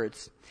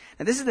words.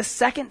 Now this is the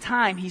second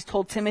time he's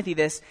told Timothy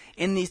this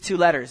in these two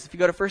letters. If you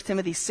go to 1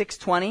 Timothy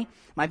 6:20,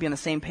 might be on the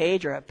same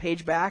page or a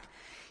page back,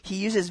 he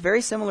uses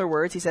very similar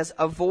words. He says,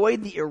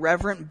 "Avoid the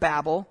irreverent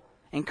babble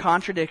and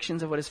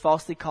contradictions of what is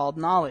falsely called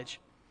knowledge."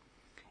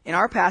 In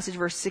our passage,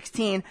 verse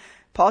 16,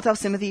 Paul tells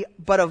Timothy,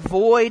 "But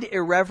avoid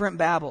irreverent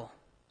babble."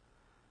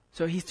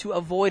 So he's to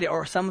avoid it,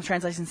 or some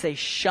translations say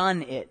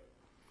shun it.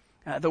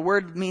 The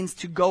word means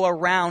to go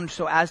around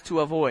so as to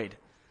avoid.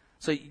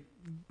 So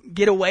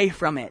get away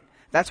from it.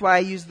 That's why I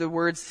use the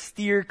words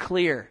steer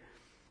clear.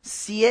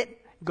 See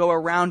it, go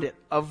around it,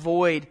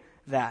 avoid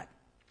that.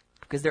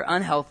 Because they're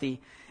unhealthy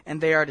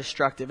and they are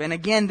destructive. And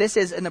again, this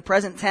is in the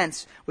present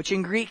tense, which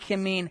in Greek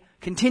can mean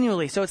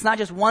continually. So it's not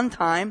just one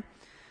time,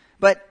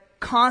 but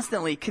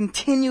constantly,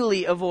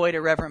 continually avoid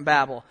irreverent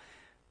babble.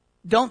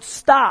 Don't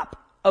stop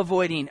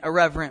avoiding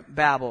irreverent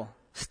babble.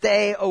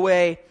 Stay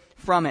away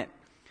from it.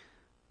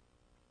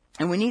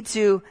 And we need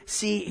to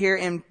see here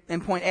in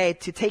point A,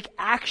 to take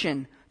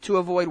action to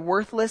avoid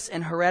worthless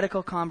and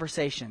heretical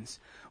conversations.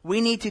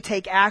 We need to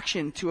take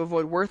action to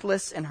avoid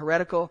worthless and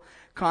heretical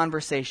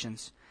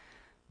conversations.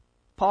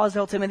 Paul has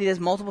told Timothy this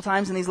multiple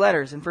times in these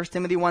letters. In 1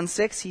 Timothy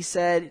 1:6, he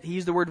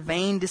used the word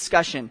vain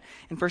discussion.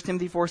 In 1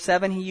 Timothy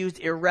 4:7, he used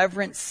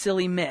irreverent,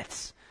 silly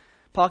myths.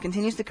 Paul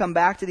continues to come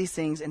back to these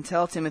things and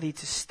tell Timothy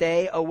to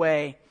stay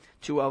away,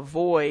 to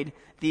avoid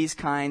these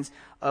kinds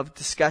of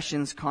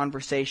discussions,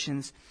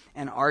 conversations,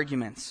 and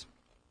arguments.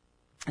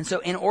 And so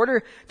in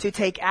order to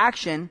take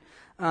action,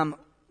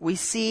 we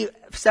see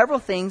several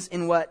things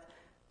in what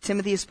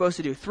Timothy is supposed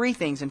to do. 3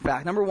 things, in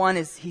fact. Number 1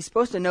 is he's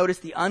supposed to notice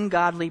the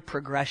ungodly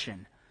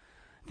progression.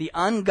 The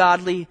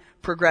ungodly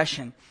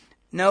progression.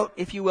 Note,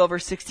 if you will,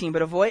 verse 16,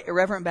 "But avoid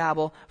irreverent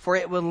babble, for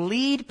it will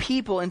lead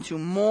people into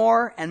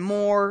more and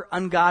more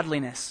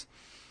ungodliness."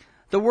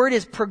 The word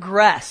is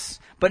progress,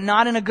 but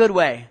not in a good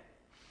way.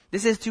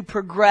 This is to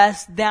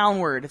progress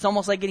downward. It's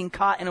almost like getting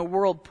caught in a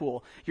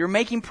whirlpool. You're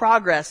making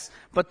progress,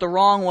 but the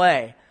wrong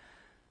way.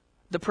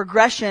 The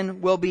progression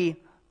will be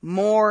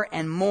more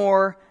and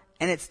more,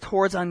 and it's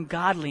towards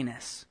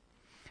ungodliness.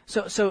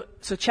 So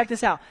check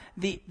this out.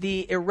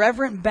 The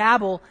irreverent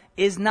babble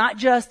is not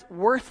just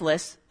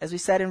worthless, as we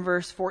said in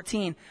verse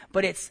 14,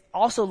 but it's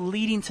also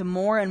leading to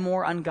more and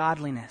more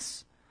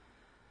ungodliness.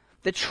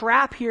 The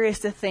trap here is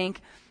to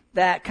think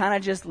that kind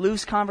of just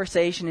loose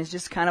conversation is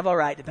just kind of all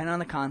right, depending on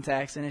the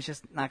context, and it's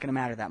just not going to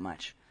matter that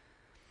much.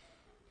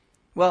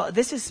 Well,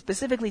 this is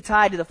specifically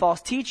tied to the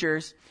false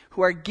teachers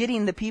who are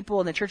getting the people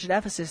in the church at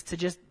Ephesus to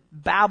just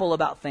babble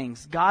about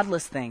things,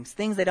 godless things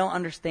they don't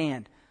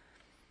understand.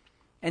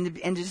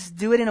 And just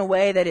do it in a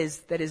way that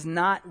is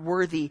not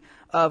worthy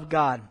of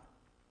God.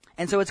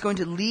 And so it's going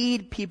to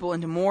lead people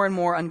into more and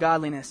more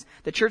ungodliness.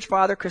 The church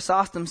father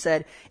Chrysostom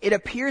said, "It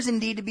appears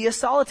indeed to be a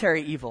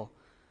solitary evil,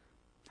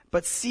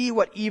 but see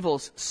what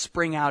evils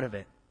spring out of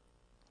it."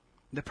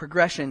 The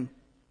progression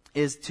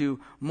is to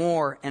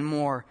more and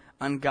more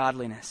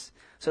ungodliness.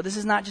 So this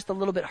is not just a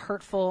little bit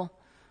hurtful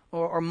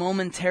or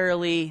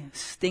momentarily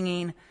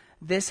stinging.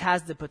 This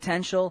has the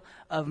potential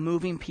of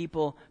moving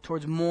people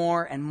towards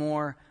more and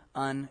more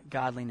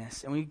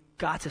ungodliness. And we've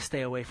got to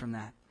stay away from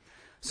that.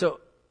 So,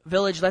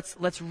 Village,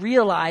 let's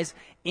realize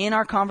in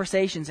our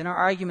conversations, in our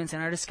arguments, in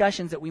our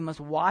discussions that we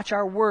must watch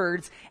our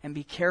words and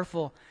be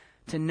careful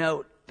to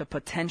note the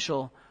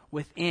potential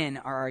within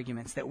our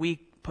arguments, that we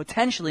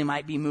potentially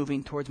might be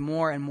moving towards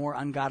more and more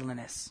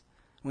ungodliness.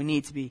 We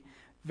need to be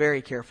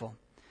very careful.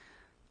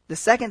 The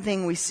second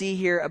thing we see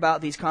here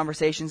about these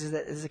conversations is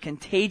that it's a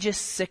contagious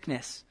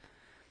sickness.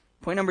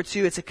 Point number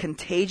 2, it's a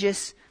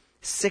contagious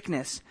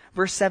sickness.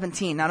 Verse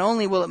 17, not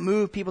only will it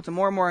move people to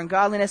more and more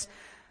ungodliness,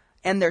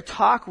 and their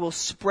talk will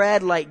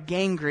spread like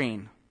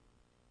gangrene.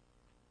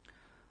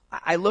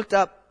 I looked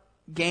up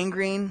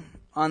gangrene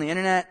on the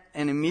internet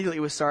and immediately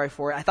was sorry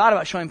for it. I thought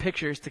about showing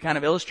pictures to kind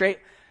of illustrate.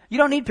 You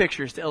don't need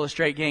pictures to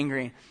illustrate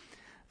gangrene.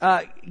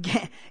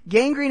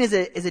 Gangrene is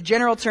a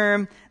general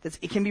term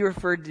it can be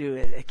referred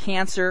to a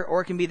cancer,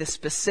 or it can be the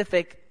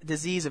specific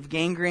disease of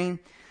gangrene.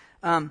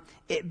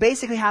 It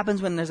basically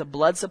happens when there's a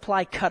blood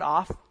supply cut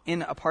off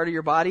in a part of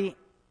your body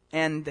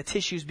and the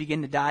tissues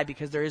begin to die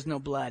because there is no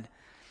blood.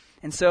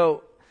 And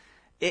so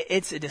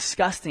it's a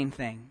disgusting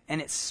thing, and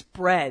it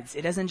spreads.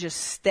 It doesn't just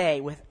stay.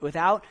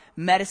 Without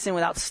medicine,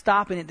 without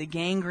stopping it, the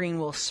gangrene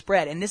will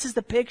spread. And this is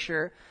the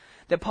picture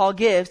that Paul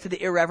gives to the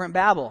irreverent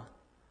babble.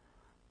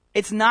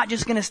 It's not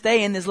just going to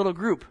stay in this little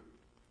group,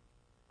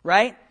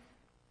 right?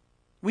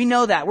 We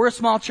know that. We're a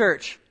small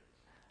church.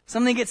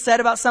 Something gets said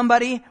about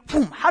somebody,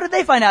 boom, how did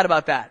they find out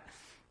about that?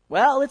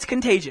 Well, it's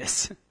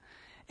contagious,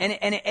 and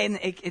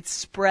it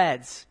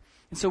spreads.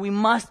 And so we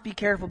must be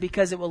careful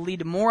because it will lead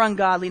to more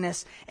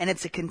ungodliness, and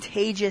it's a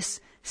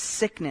contagious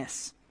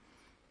sickness.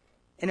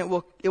 And it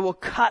will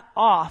cut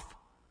off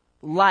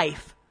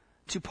life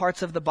to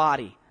parts of the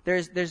body.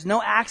 There's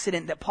no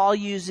accident that Paul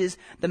uses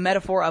the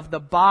metaphor of the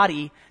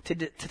body to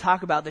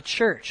talk about the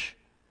church.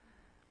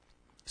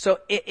 So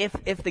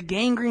if the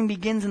gangrene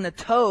begins in the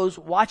toes,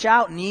 watch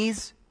out,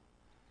 knees.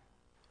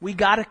 We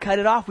got to cut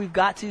it off. We've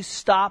got to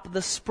stop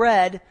the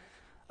spread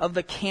of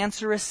the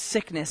cancerous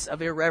sickness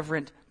of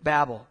irreverent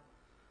babble.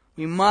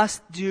 We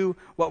must do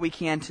what we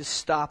can to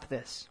stop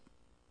this.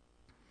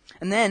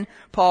 And then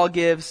Paul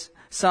gives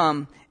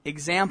some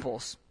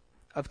examples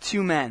of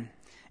 2 men.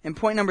 And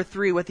point number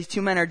 3, what these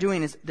 2 men are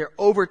doing is they're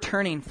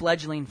overturning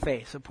fledgling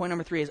faith. So point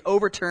number 3 is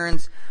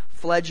overturns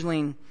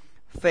fledgling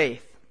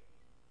faith.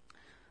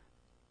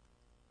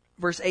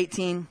 Verse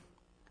 18,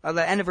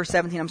 the end of verse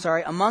 17,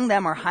 Among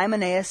them are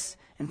Hymenaeus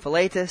and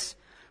Philetus,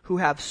 who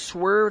have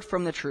swerved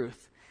from the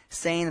truth,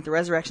 saying that the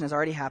resurrection has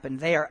already happened.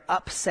 They are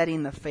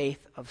upsetting the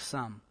faith of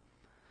some.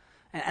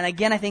 And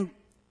again, I think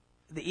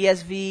the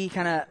ESV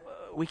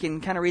we can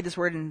kind of read this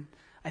word, and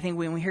I think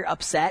when we hear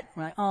upset,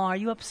 we're like, oh, are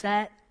you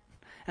upset?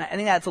 And I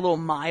think that's a little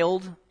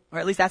mild, or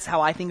at least that's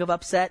how I think of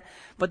upset.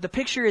 But the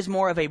picture is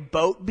more of a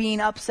boat being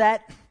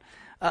upset,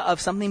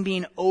 of something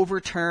being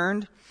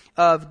overturned,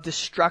 of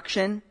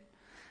destruction.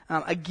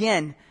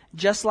 Again,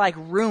 just like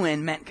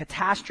ruin meant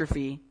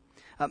catastrophe,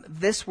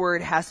 this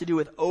word has to do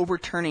with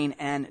overturning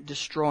and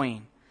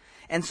destroying.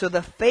 And so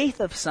the faith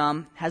of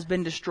some has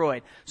been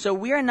destroyed. So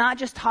we are not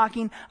just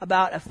talking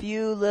about a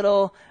few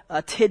little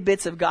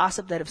tidbits of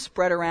gossip that have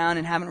spread around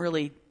and haven't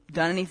really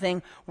done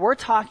anything. We're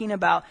talking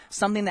about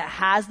something that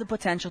has the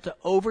potential to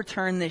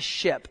overturn this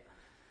ship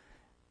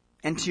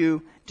and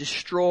to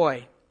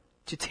destroy,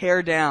 to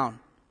tear down.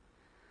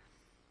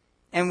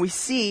 And we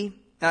see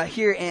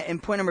here in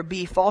point number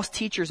B, false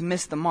teachers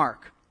miss the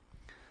mark.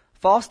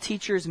 False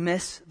teachers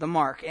miss the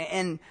mark.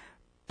 And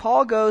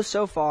Paul goes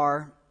so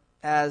far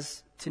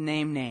as to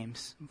name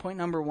names. And point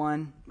number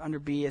 1 under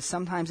B is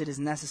sometimes it is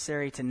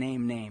necessary to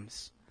name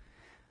names.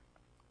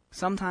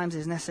 Sometimes it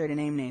is necessary to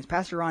name names.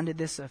 Pastor Ron did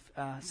this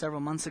several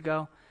months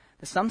ago.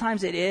 That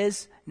sometimes it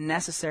is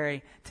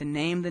necessary to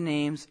name the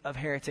names of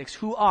heretics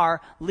who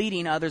are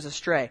leading others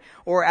astray.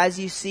 Or as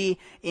you see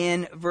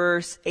in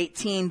verse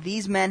 18,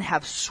 these men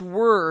have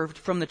swerved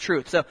from the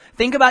truth. So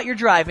think about your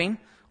driving,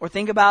 or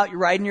think about you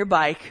riding your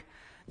bike.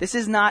 This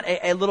is not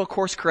a little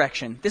course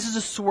correction. This is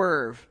a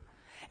swerve.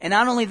 And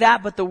not only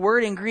that, but the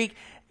word in Greek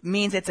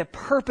means it's a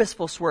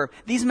purposeful swerve.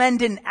 These men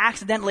didn't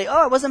accidentally,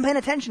 I wasn't paying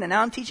attention and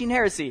now I'm teaching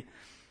heresy.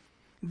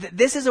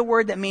 This is a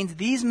word that means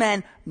these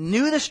men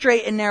knew the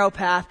straight and narrow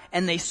path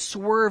and they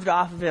swerved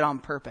off of it on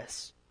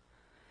purpose.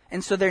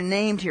 And so they're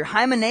named here.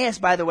 Hymenaeus,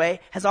 by the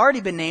way, has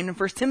already been named in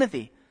 1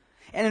 Timothy.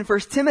 And in 1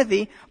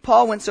 Timothy,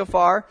 Paul went so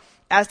far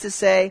as to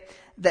say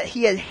that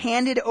he had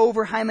handed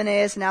over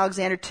Hymenaeus and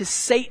Alexander to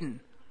Satan.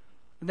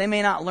 They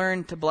may not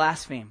learn to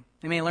blaspheme.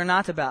 They may learn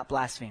not to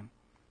blaspheme.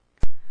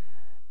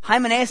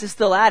 Hymenaeus is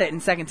still at it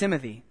in 2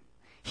 Timothy.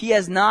 He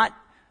has not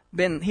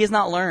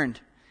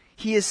learned.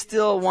 He is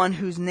still one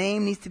whose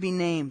name needs to be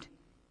named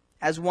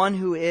as one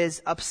who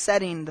is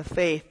upsetting the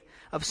faith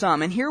of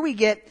some. And here we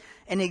get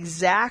an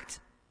exact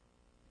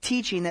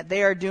teaching that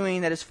they are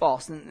doing that is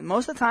false. And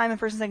most of the time in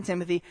 1 and 2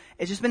 Timothy,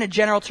 it's just been a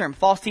general term,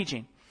 false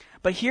teaching.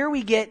 But here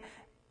we get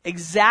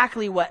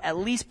exactly what at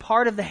least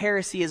part of the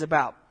heresy is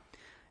about.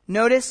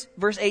 Notice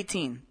verse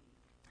 18.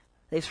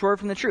 They've swerved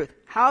from the truth.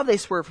 How have they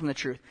swerved from the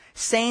truth?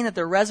 Saying that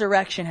the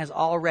resurrection has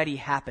already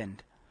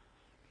happened.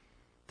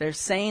 They're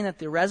saying that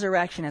the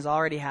resurrection has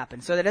already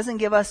happened. So that doesn't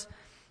give us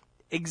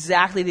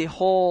exactly the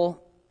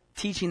whole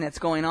teaching that's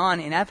going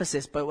on in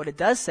Ephesus, but what it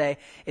does say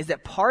is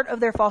that part of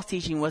their false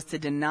teaching was to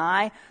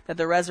deny that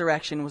the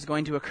resurrection was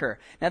going to occur.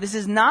 Now, this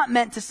is not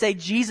meant to say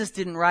Jesus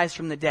didn't rise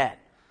from the dead.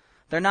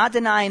 They're not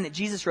denying that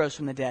Jesus rose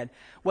from the dead.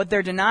 What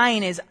they're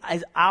denying is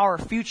our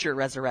future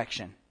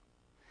resurrection.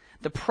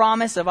 The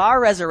promise of our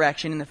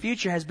resurrection in the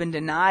future has been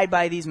denied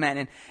by these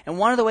men. And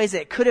one of the ways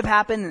that it could have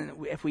happened,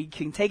 and if we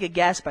can take a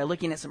guess by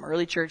looking at some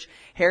early church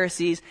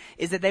heresies,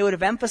 is that they would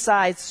have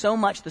emphasized so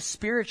much the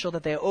spiritual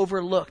that they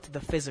overlooked the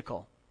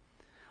physical.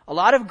 A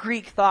lot of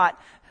Greek thought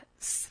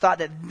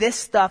that this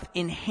stuff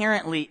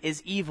inherently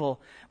is evil,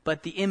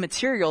 but the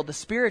immaterial, the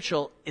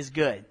spiritual, is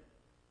good.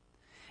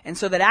 And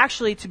so that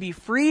actually to be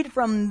freed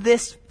from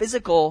this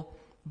physical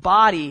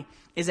body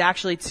is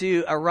actually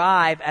to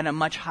arrive at a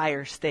much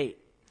higher state.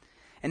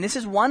 And this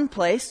is one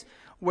place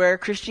where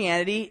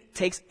Christianity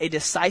takes a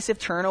decisive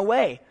turn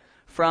away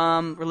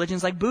from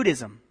religions like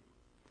Buddhism.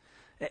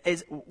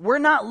 We're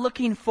not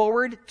looking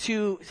forward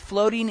to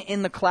floating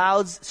in the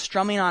clouds,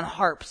 strumming on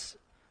harps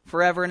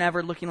forever and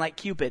ever, looking like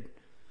Cupid.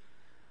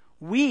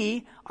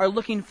 We are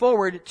looking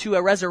forward to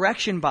a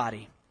resurrection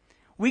body.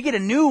 We get a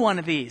new one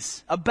of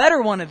these, a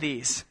better one of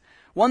these,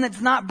 one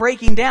that's not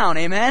breaking down,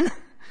 amen?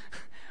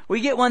 We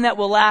get one that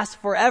will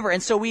last forever.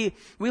 And so we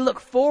look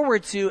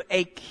forward to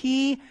a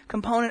key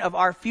component of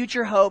our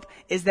future hope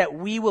is that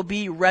we will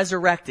be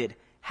resurrected.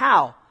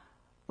 How?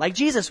 Like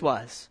Jesus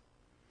was.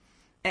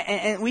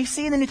 And we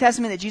see in the New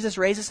Testament that Jesus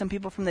raises some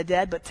people from the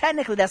dead, but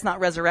technically that's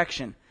not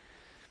resurrection.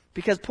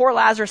 Because poor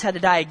Lazarus had to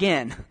die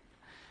again.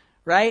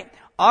 Right?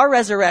 Our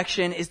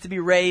resurrection is to be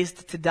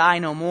raised to die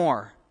no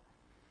more.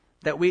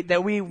 That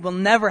we will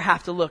never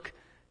have to look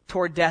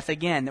toward death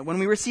again. That when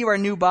we receive our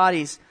new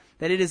bodies,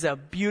 that it is a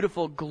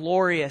beautiful,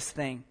 glorious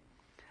thing.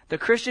 The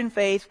Christian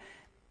faith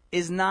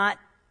is not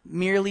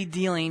merely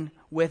dealing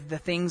with the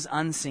things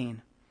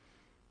unseen.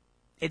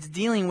 It's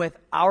dealing with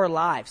our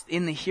lives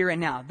in the here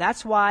and now.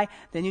 That's why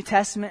the New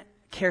Testament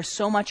cares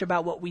so much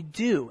about what we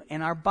do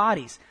in our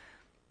bodies.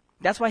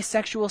 That's why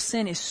sexual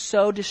sin is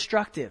so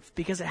destructive,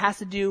 because it has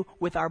to do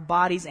with our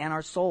bodies and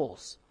our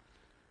souls.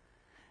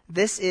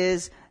 This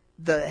is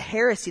the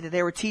heresy that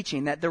they were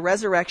teaching, that the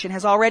resurrection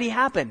has already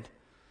happened.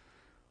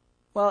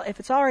 Well, if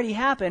it's already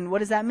happened, what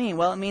does that mean?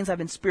 Well, it means I've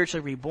been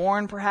spiritually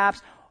reborn,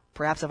 perhaps.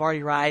 Perhaps I've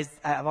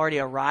already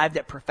arrived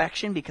at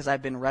perfection because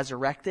I've been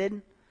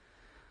resurrected.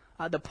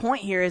 The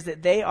point here is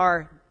that they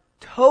are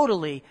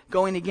totally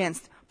going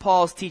against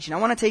Paul's teaching. I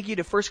want to take you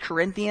to 1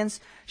 Corinthians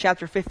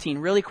chapter 15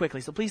 really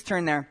quickly. So please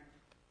turn there.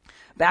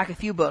 Back a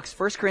few books.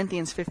 1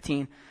 Corinthians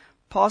 15.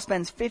 Paul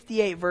spends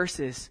 58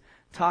 verses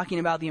talking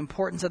about the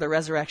importance of the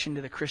resurrection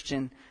to the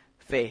Christian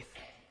faith.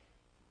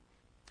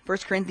 1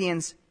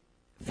 Corinthians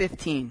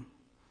 15.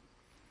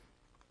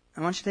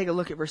 I want you to take a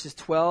look at verses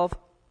 12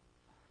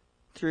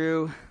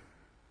 through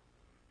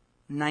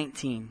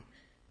 19.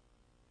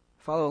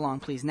 Follow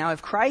along, please. Now,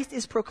 if Christ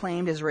is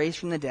proclaimed as raised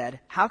from the dead,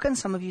 how can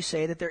some of you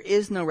say that there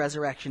is no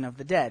resurrection of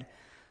the dead?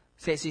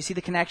 Okay, so you see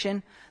the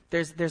connection?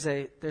 There's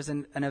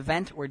an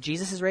event where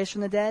Jesus is raised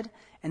from the dead,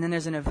 and then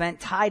there's an event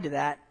tied to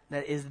that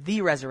is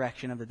the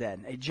resurrection of the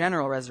dead, a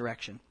general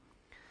resurrection.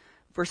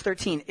 Verse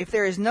 13, if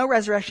there is no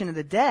resurrection of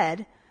the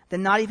dead,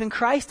 then not even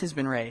Christ has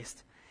been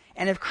raised.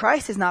 And if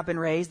Christ has not been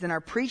raised, then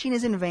our preaching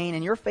is in vain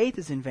and your faith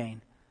is in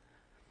vain.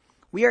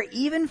 We are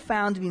even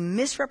found to be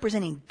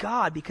misrepresenting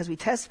God because we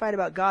testified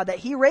about God that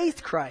he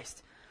raised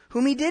Christ,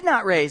 whom he did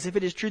not raise, if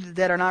it is true that the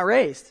dead are not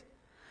raised.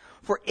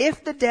 For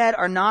if the dead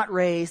are not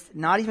raised,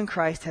 not even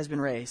Christ has been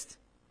raised.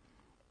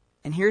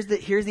 And here's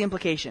the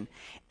implication.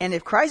 And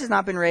if Christ has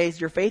not been raised,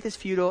 your faith is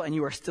futile and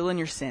you are still in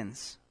your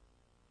sins.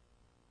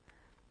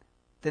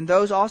 Then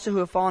those also who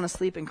have fallen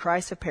asleep in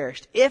Christ have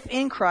perished. If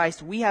in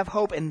Christ we have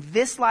hope in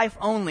this life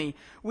only,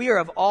 we are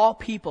of all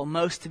people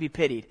most to be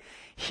pitied.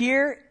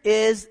 Here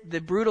is the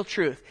brutal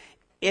truth.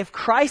 If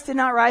Christ did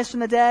not rise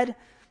from the dead,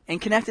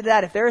 and connected to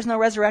that, if there is no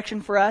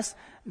resurrection for us,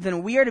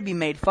 then we are to be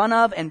made fun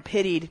of and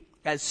pitied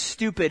as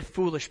stupid,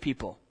 foolish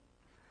people.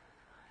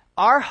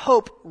 Our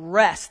hope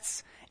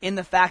rests in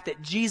the fact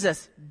that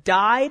Jesus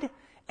died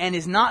and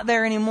is not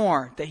there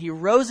anymore, that he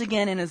rose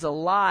again and is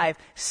alive,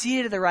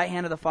 seated at the right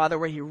hand of the Father,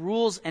 where he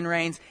rules and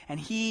reigns, and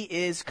he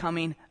is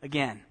coming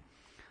again.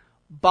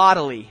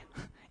 Bodily,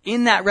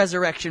 in that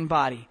resurrection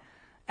body,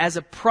 as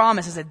a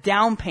promise, as a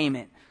down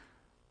payment,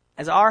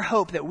 as our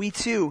hope that we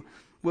too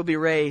will be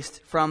raised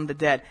from the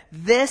dead.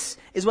 This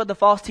is what the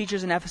false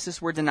teachers in Ephesus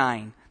were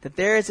denying, that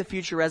there is a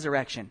future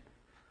resurrection.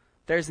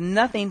 There's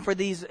nothing for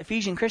these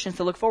Ephesian Christians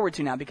to look forward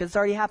to now because it's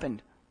already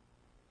happened.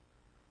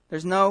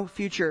 There's no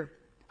future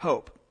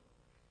hope.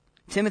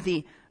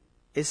 Timothy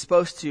is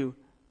supposed to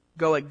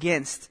go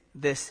against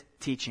this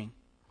teaching.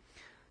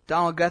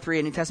 Donald Guthrie,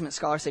 a New Testament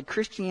scholar, said,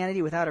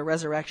 Christianity without a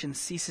resurrection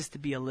ceases to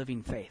be a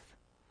living faith.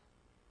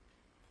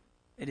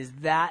 It is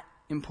that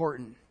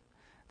important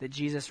that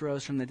Jesus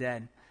rose from the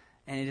dead.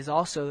 And it is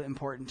also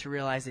important to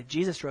realize that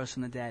Jesus rose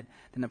from the dead.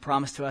 Then the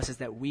promise to us is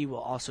that we will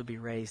also be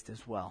raised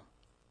as well.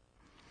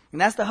 And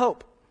that's the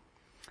hope.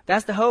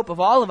 That's the hope of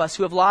all of us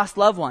who have lost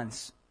loved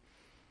ones,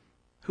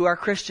 who are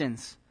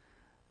Christians.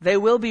 They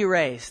will be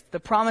raised. The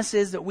promise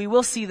is that we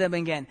will see them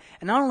again.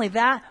 And not only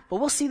that, but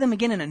we'll see them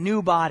again in a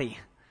new body.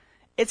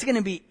 It's going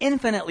to be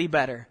infinitely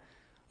better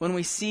when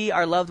we see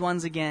our loved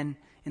ones again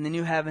in the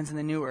new heavens and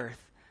the new earth.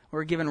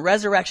 We're given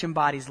resurrection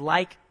bodies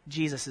like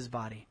Jesus'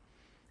 body.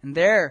 And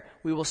there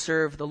we will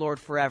serve the Lord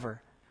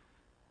forever.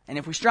 And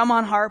if we strum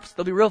on harps,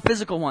 they'll be real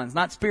physical ones,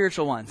 not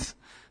spiritual ones.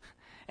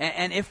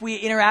 And if we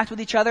interact with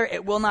each other,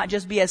 it will not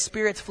just be as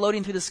spirits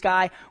floating through the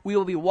sky. We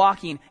will be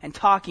walking and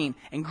talking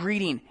and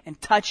greeting and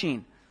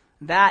touching.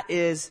 That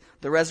is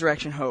the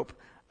resurrection hope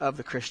of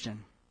the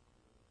Christian.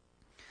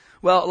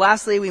 Well,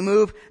 lastly, we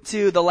move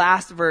to the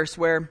last verse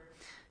where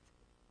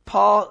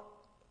Paul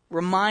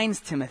reminds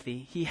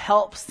Timothy, he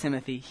helps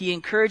Timothy, he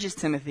encourages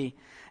Timothy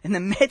in the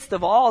midst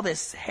of all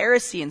this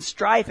heresy and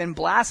strife and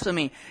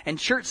blasphemy and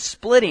church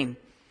splitting.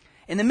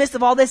 In the midst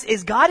of all this,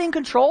 is God in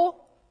control?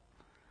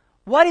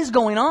 What is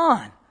going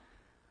on?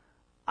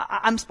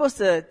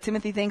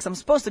 Timothy thinks I'm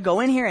supposed to go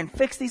in here and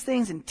fix these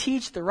things and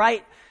teach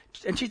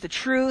the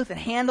truth and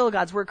handle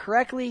God's word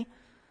correctly.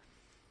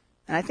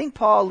 And I think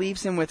Paul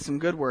leaves him with some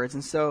good words.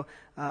 And so,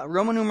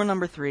 Roman numeral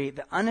number 3,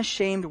 the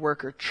unashamed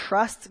worker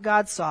trusts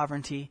God's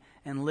sovereignty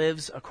and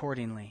lives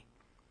accordingly.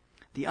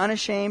 The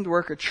unashamed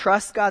worker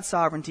trusts God's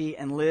sovereignty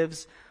and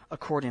lives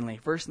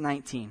accordingly. Verse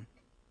 19.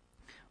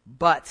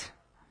 But,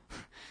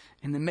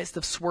 in the midst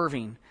of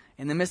swerving,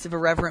 in the midst of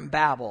irreverent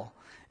babble,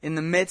 in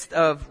the midst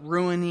of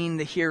ruining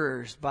the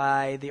hearers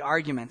by the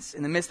arguments,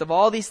 in the midst of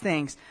all these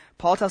things,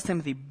 Paul tells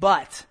Timothy,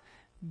 but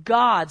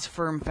God's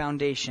firm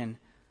foundation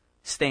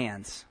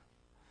stands.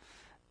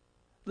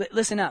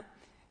 Listen up.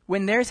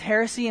 When there's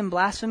heresy and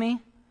blasphemy,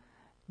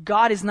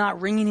 God is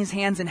not wringing his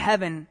hands in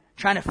heaven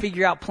trying to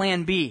figure out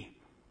plan B.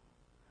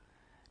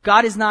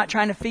 God is not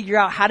trying to figure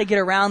out how to get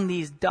around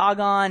these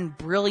doggone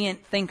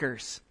brilliant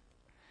thinkers.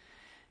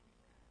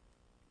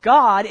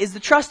 God is the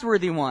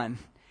trustworthy one.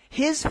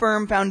 His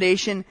firm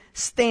foundation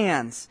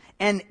stands.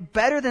 And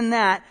better than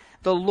that,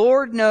 the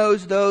Lord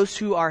knows those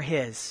who are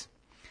his.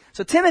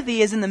 So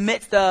Timothy is in the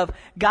midst of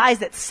guys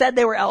that said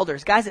they were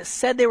elders, guys that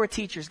said they were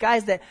teachers,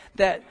 guys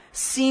that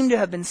seem to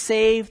have been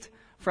saved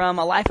from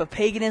a life of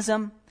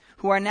paganism,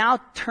 who are now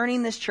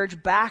turning this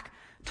church back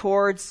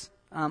towards,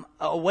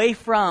 away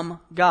from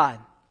God.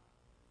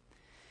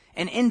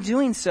 And in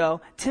doing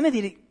so,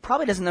 Timothy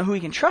probably doesn't know who he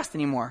can trust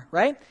anymore,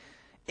 right?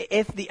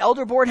 If the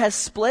elder board has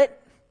split,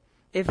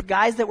 if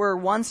guys that were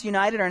once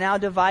united are now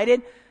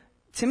divided,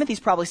 Timothy's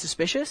probably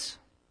suspicious.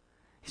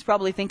 He's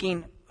probably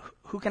thinking,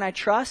 who can I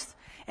trust?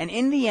 And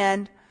in the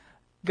end,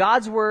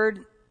 God's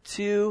word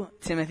to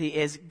Timothy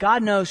is,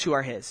 God knows who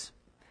are his.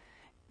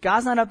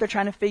 God's not up there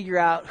trying to figure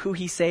out who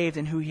he saved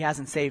and who he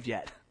hasn't saved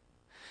yet.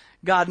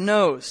 God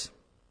knows.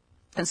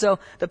 And so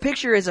the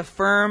picture is a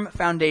firm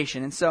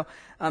foundation. And so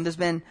there's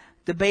been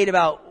debate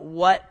about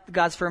what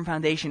God's firm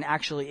foundation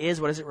actually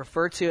is. What does it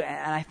refer to?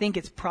 And I think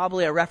it's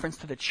probably a reference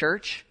to the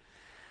church.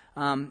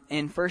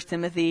 In 1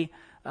 Timothy,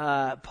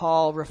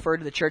 Paul referred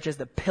to the church as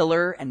the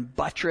pillar and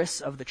buttress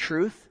of the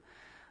truth.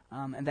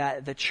 And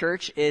that the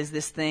church is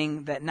this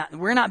thing that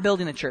we're not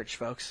building a church,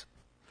 folks.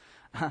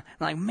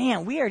 Like,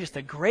 man, we are just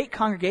a great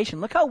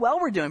congregation. Look how well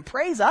we're doing.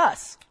 Praise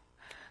us.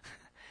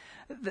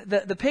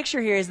 The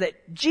picture here is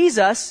that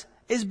Jesus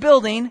is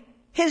building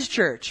his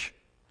church.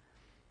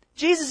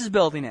 Jesus is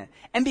building it.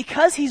 And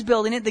because he's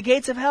building it, the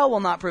gates of hell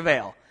will not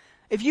prevail.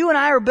 If you and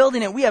I are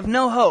building it, we have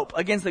no hope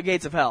against the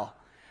gates of hell.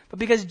 But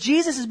because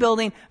Jesus is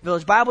building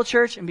Village Bible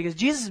Church, and because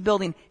Jesus is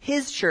building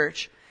his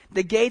church,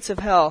 the gates of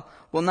hell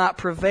will not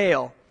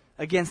prevail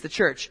against the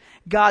church.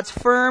 God's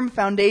firm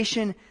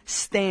foundation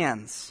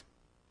stands.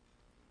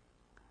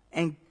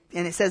 And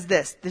it says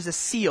this, there's a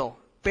seal,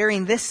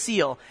 bearing this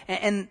seal.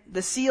 And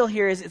the seal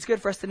here is, it's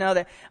good for us to know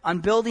that on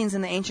buildings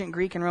in the ancient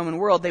Greek and Roman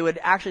world, they would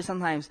actually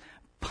sometimes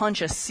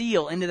punch a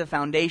seal into the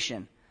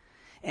foundation.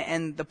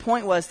 And the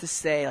point was to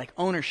say, like,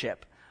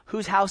 ownership.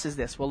 Whose house is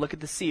this? Well, look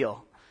at the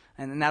seal.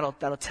 And then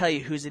that'll tell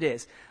you whose it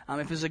is. If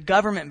it was a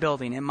government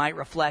building, it might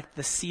reflect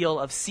the seal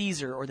of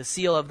Caesar or the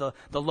seal of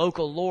the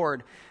local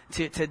lord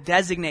to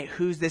designate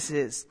whose this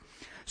is.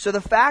 So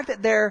the fact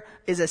that there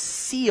is a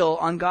seal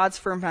on God's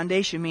firm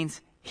foundation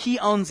means he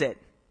owns it.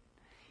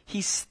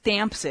 He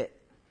stamps it.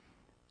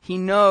 He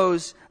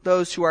knows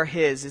those who are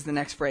his, is the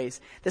next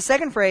phrase. The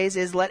second phrase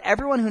is, let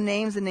everyone who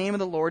names the name of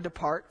the Lord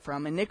depart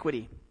from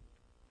iniquity.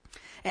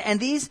 And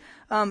these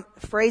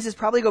phrases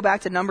probably go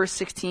back to Numbers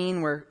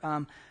 16, where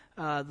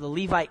the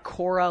Levite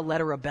Korah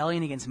led a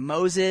rebellion against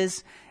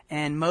Moses.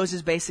 And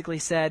Moses basically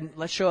said,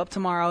 let's show up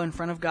tomorrow in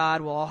front of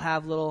God. We'll all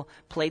have little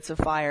plates of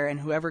fire. And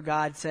whoever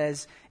God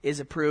says is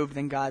approved,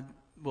 then God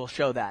will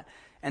show that.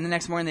 And the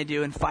next morning they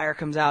do, and fire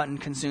comes out and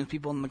consumes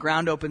people. And the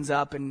ground opens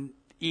up and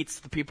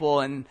eats the people.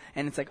 And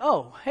it's like,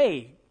 oh,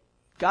 hey,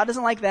 God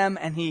doesn't like them,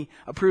 and he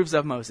approves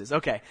of Moses.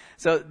 Okay,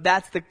 so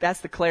that's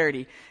the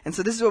clarity. And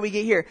so this is what we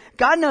get here.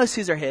 God knows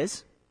whose are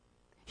his.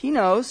 He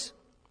knows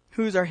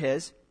whose are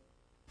his.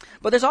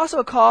 But there's also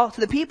a call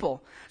to the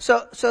people.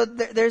 So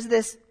there's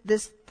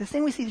the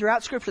thing we see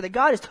throughout Scripture, that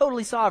God is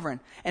totally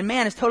sovereign, and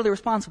man is totally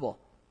responsible.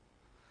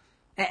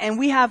 And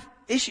we have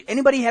issue.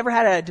 Anybody ever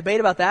had a debate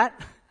about that?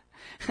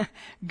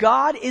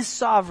 God is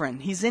sovereign.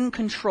 He's in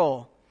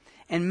control.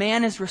 And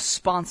man is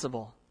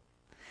responsible.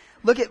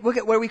 Look at what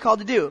are we called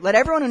to do. Let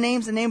everyone who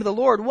names the name of the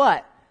Lord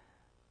what?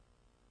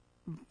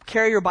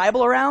 Carry your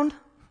Bible around?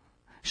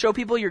 Show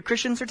people your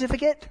Christian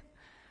certificate?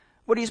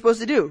 What are you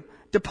supposed to do?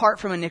 Depart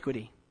from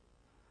iniquity.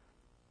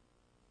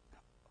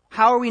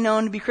 How are we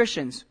known to be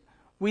Christians?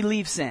 We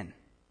leave sin.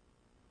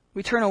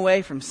 We turn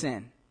away from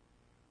sin.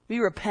 We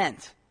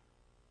repent.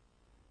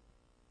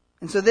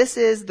 And so this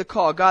is the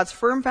call. God's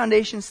firm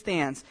foundation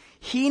stands.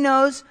 He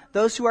knows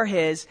those who are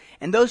his,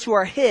 and those who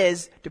are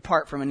his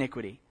depart from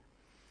iniquity.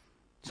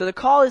 So the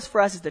call is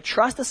for us is to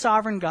trust the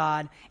sovereign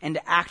God and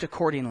to act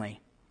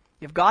accordingly.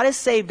 If God has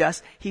saved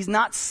us, he's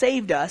not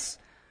saved us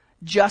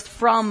just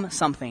from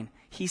something.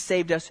 He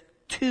saved us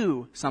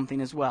to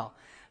something as well.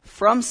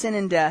 From sin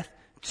and death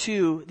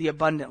to the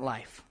abundant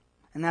life.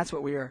 And that's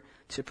what we are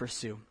to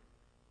pursue.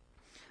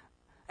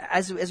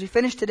 As we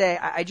finish today,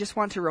 I just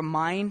want to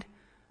remind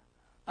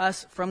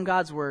us from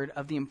God's word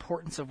of the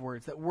importance of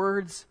words, that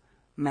words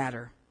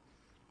matter.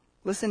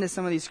 Listen to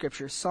some of these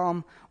scriptures.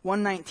 Psalm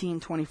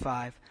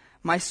 119:25.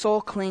 My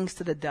soul clings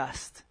to the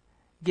dust.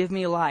 Give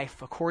me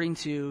life according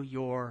to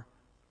your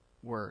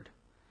word.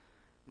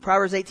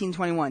 Proverbs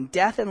 18:21.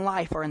 Death and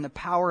life are in the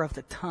power of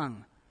the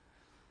tongue,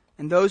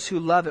 and those who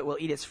love it will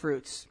eat its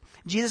fruits.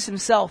 Jesus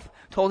himself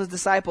told his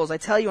disciples, I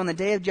tell you, on the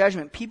day of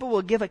judgment, people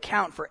will give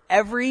account for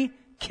every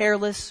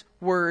careless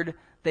word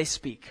they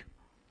speak.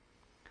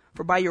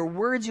 For by your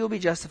words you will be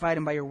justified,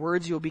 and by your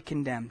words you will be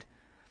condemned.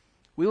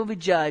 We will be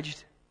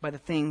judged by the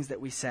things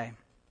that we say.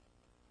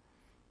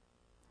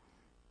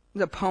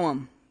 There's a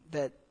poem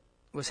that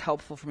was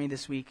helpful for me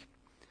this week.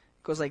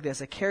 It goes like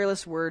this. A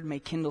careless word may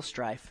kindle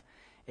strife.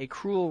 A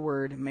cruel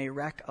word may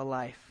wreck a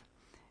life.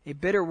 A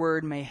bitter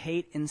word may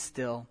hate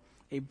instill.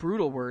 A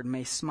brutal word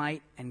may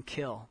smite and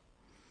kill.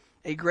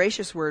 A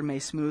gracious word may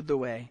smooth the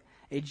way.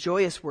 A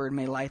joyous word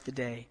may light the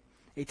day.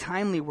 A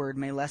timely word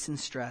may lessen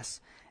stress.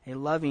 A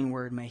loving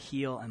word may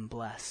heal and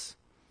bless.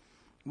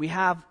 We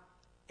have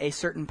a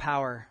certain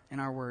power in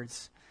our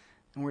words,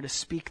 and we're to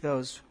speak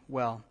those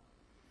well.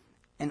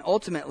 And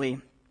ultimately,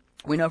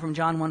 we know from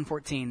John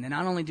 1:14 that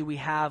not only do we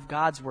have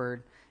God's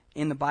word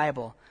in the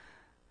Bible,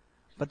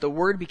 but the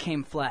word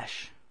became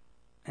flesh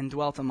and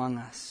dwelt among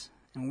us.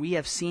 And we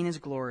have seen his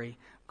glory.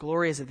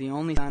 Glory as of the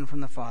only Son from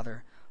the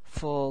Father,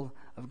 full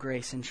of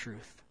grace and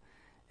truth.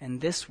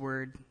 And this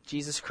word,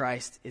 Jesus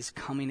Christ, is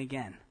coming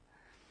again.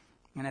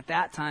 And at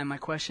that time, my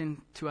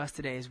question to us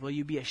today is, will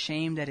you be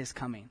ashamed at his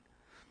coming?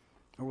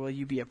 Or will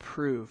you be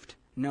approved,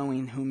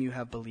 knowing whom you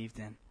have believed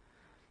in?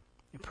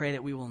 I pray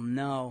that we will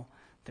know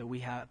that we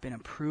have been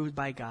approved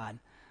by God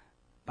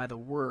by the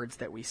words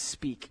that we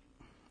speak,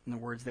 and the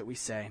words that we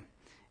say,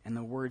 and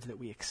the words that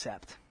we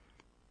accept.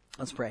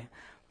 Let's pray.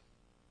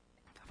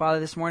 Father,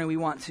 this morning we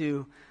want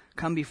to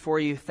come before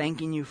you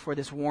thanking you for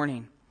this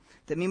warning,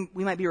 that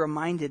we might be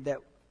reminded that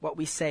what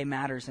we say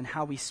matters and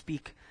how we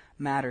speak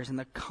matters and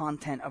the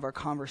content of our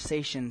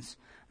conversations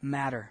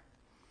matter.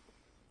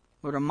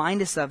 Lord,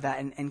 remind us of that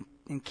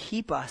and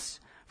keep us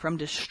from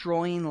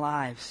destroying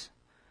lives,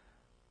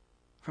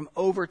 from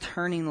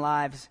overturning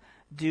lives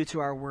due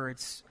to our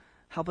words.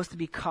 Help us to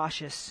be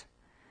cautious,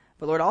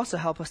 but Lord, also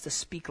help us to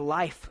speak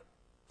life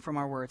from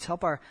our words.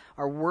 Help our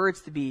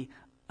words to be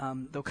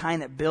the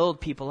kind that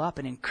build people up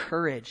and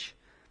encourage,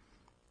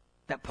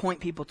 that point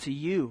people to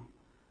you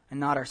and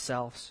not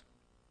ourselves.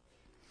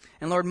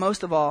 And Lord,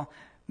 most of all,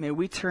 may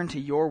we turn to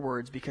your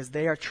words because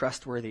they are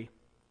trustworthy.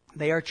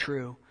 They are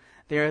true.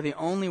 They are the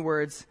only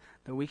words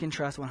that we can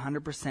trust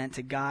 100%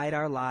 to guide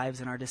our lives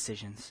and our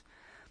decisions.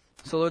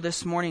 So Lord,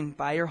 this morning,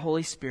 by your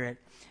Holy Spirit,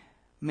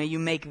 may you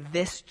make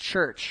this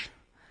church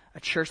a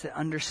church that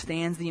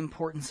understands the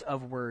importance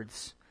of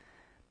words.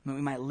 May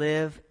we might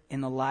live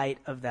in the light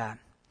of that.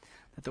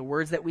 That the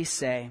words that we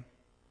say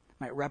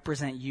might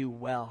represent you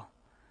well.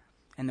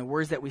 And the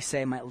words that we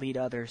say might lead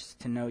others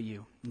to know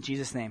you. In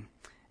Jesus' name,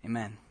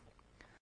 amen.